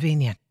 Super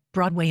convenient.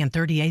 Broadway and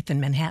 38th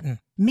in Manhattan.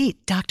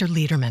 Meet Dr.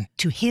 Lederman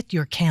to hit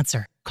your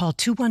cancer. Call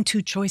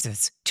 212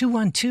 Choices,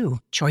 212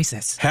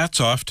 Choices.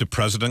 Hats off to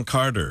President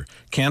Carter,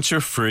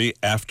 cancer-free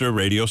after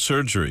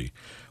radiosurgery.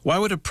 Why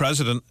would a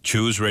president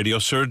choose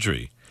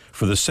radiosurgery?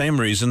 For the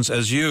same reasons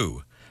as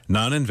you.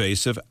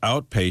 non-invasive,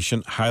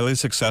 outpatient, highly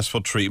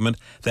successful treatment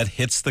that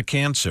hits the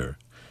cancer.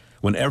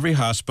 When every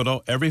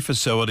hospital, every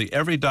facility,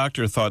 every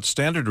doctor thought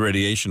standard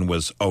radiation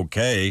was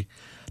okay,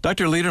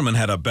 Dr. Lederman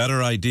had a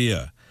better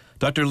idea.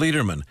 Dr.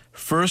 Lederman,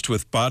 first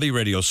with body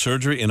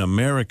radiosurgery in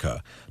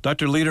America.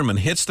 Dr. Lederman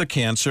hits the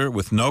cancer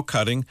with no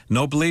cutting,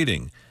 no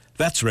bleeding.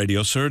 That's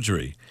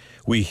radiosurgery.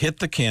 We hit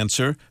the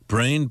cancer,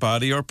 brain,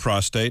 body, or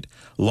prostate.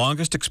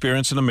 Longest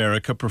experience in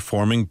America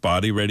performing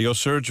body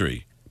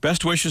radiosurgery.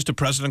 Best wishes to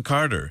President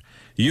Carter.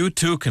 You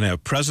too can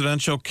have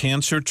presidential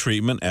cancer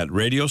treatment at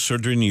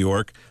Radiosurgery New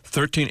York,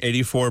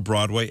 1384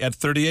 Broadway at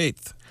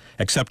 38th.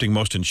 Accepting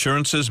most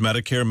insurances,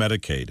 Medicare,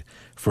 Medicaid.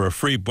 For a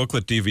free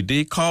booklet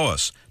DVD, call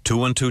us,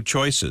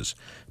 212-CHOICES.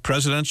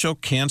 Presidential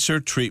cancer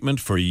treatment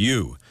for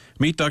you.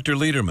 Meet Dr.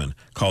 Lederman.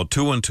 Call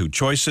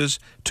 212-CHOICES,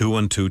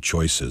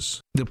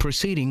 212-CHOICES. The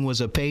proceeding was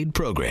a paid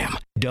program.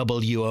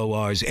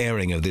 WOR's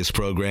airing of this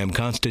program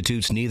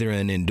constitutes neither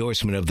an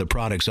endorsement of the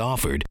products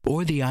offered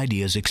or the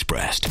ideas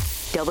expressed.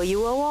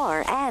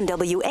 WOR and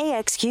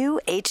WAXQ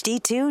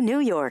HD2 New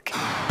York.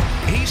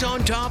 He's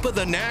on top of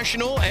the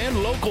national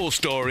and local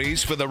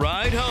stories for the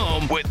ride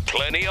home with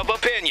plenty of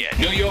opinion.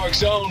 New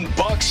York's own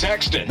Buck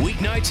Sexton.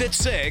 Weeknights at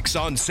 6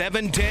 on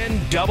 710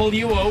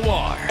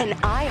 WOR. An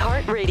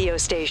iHeart radio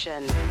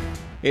station.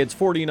 It's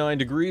 49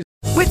 degrees.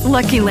 With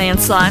Lucky Land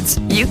Slots,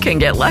 you can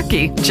get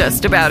lucky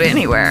just about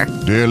anywhere.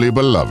 Dearly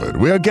beloved,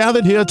 we are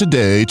gathered here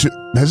today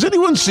to... Has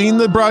anyone seen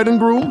the bride and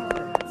groom?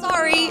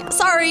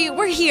 Sorry,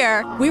 we're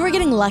here. We were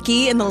getting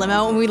lucky in the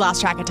limo and we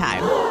lost track of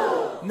time.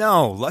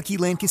 No, Lucky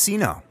Land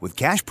Casino, with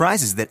cash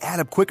prizes that add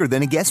up quicker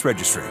than a guest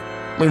registry.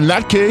 In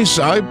that case,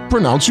 I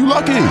pronounce you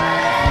lucky.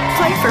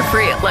 Play for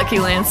free at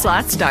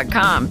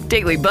LuckyLandSlots.com.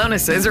 Daily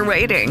bonuses are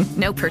waiting.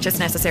 No purchase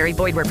necessary.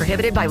 Void where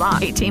prohibited by law.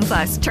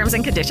 18+. Terms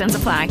and conditions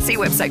apply. See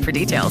website for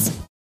details.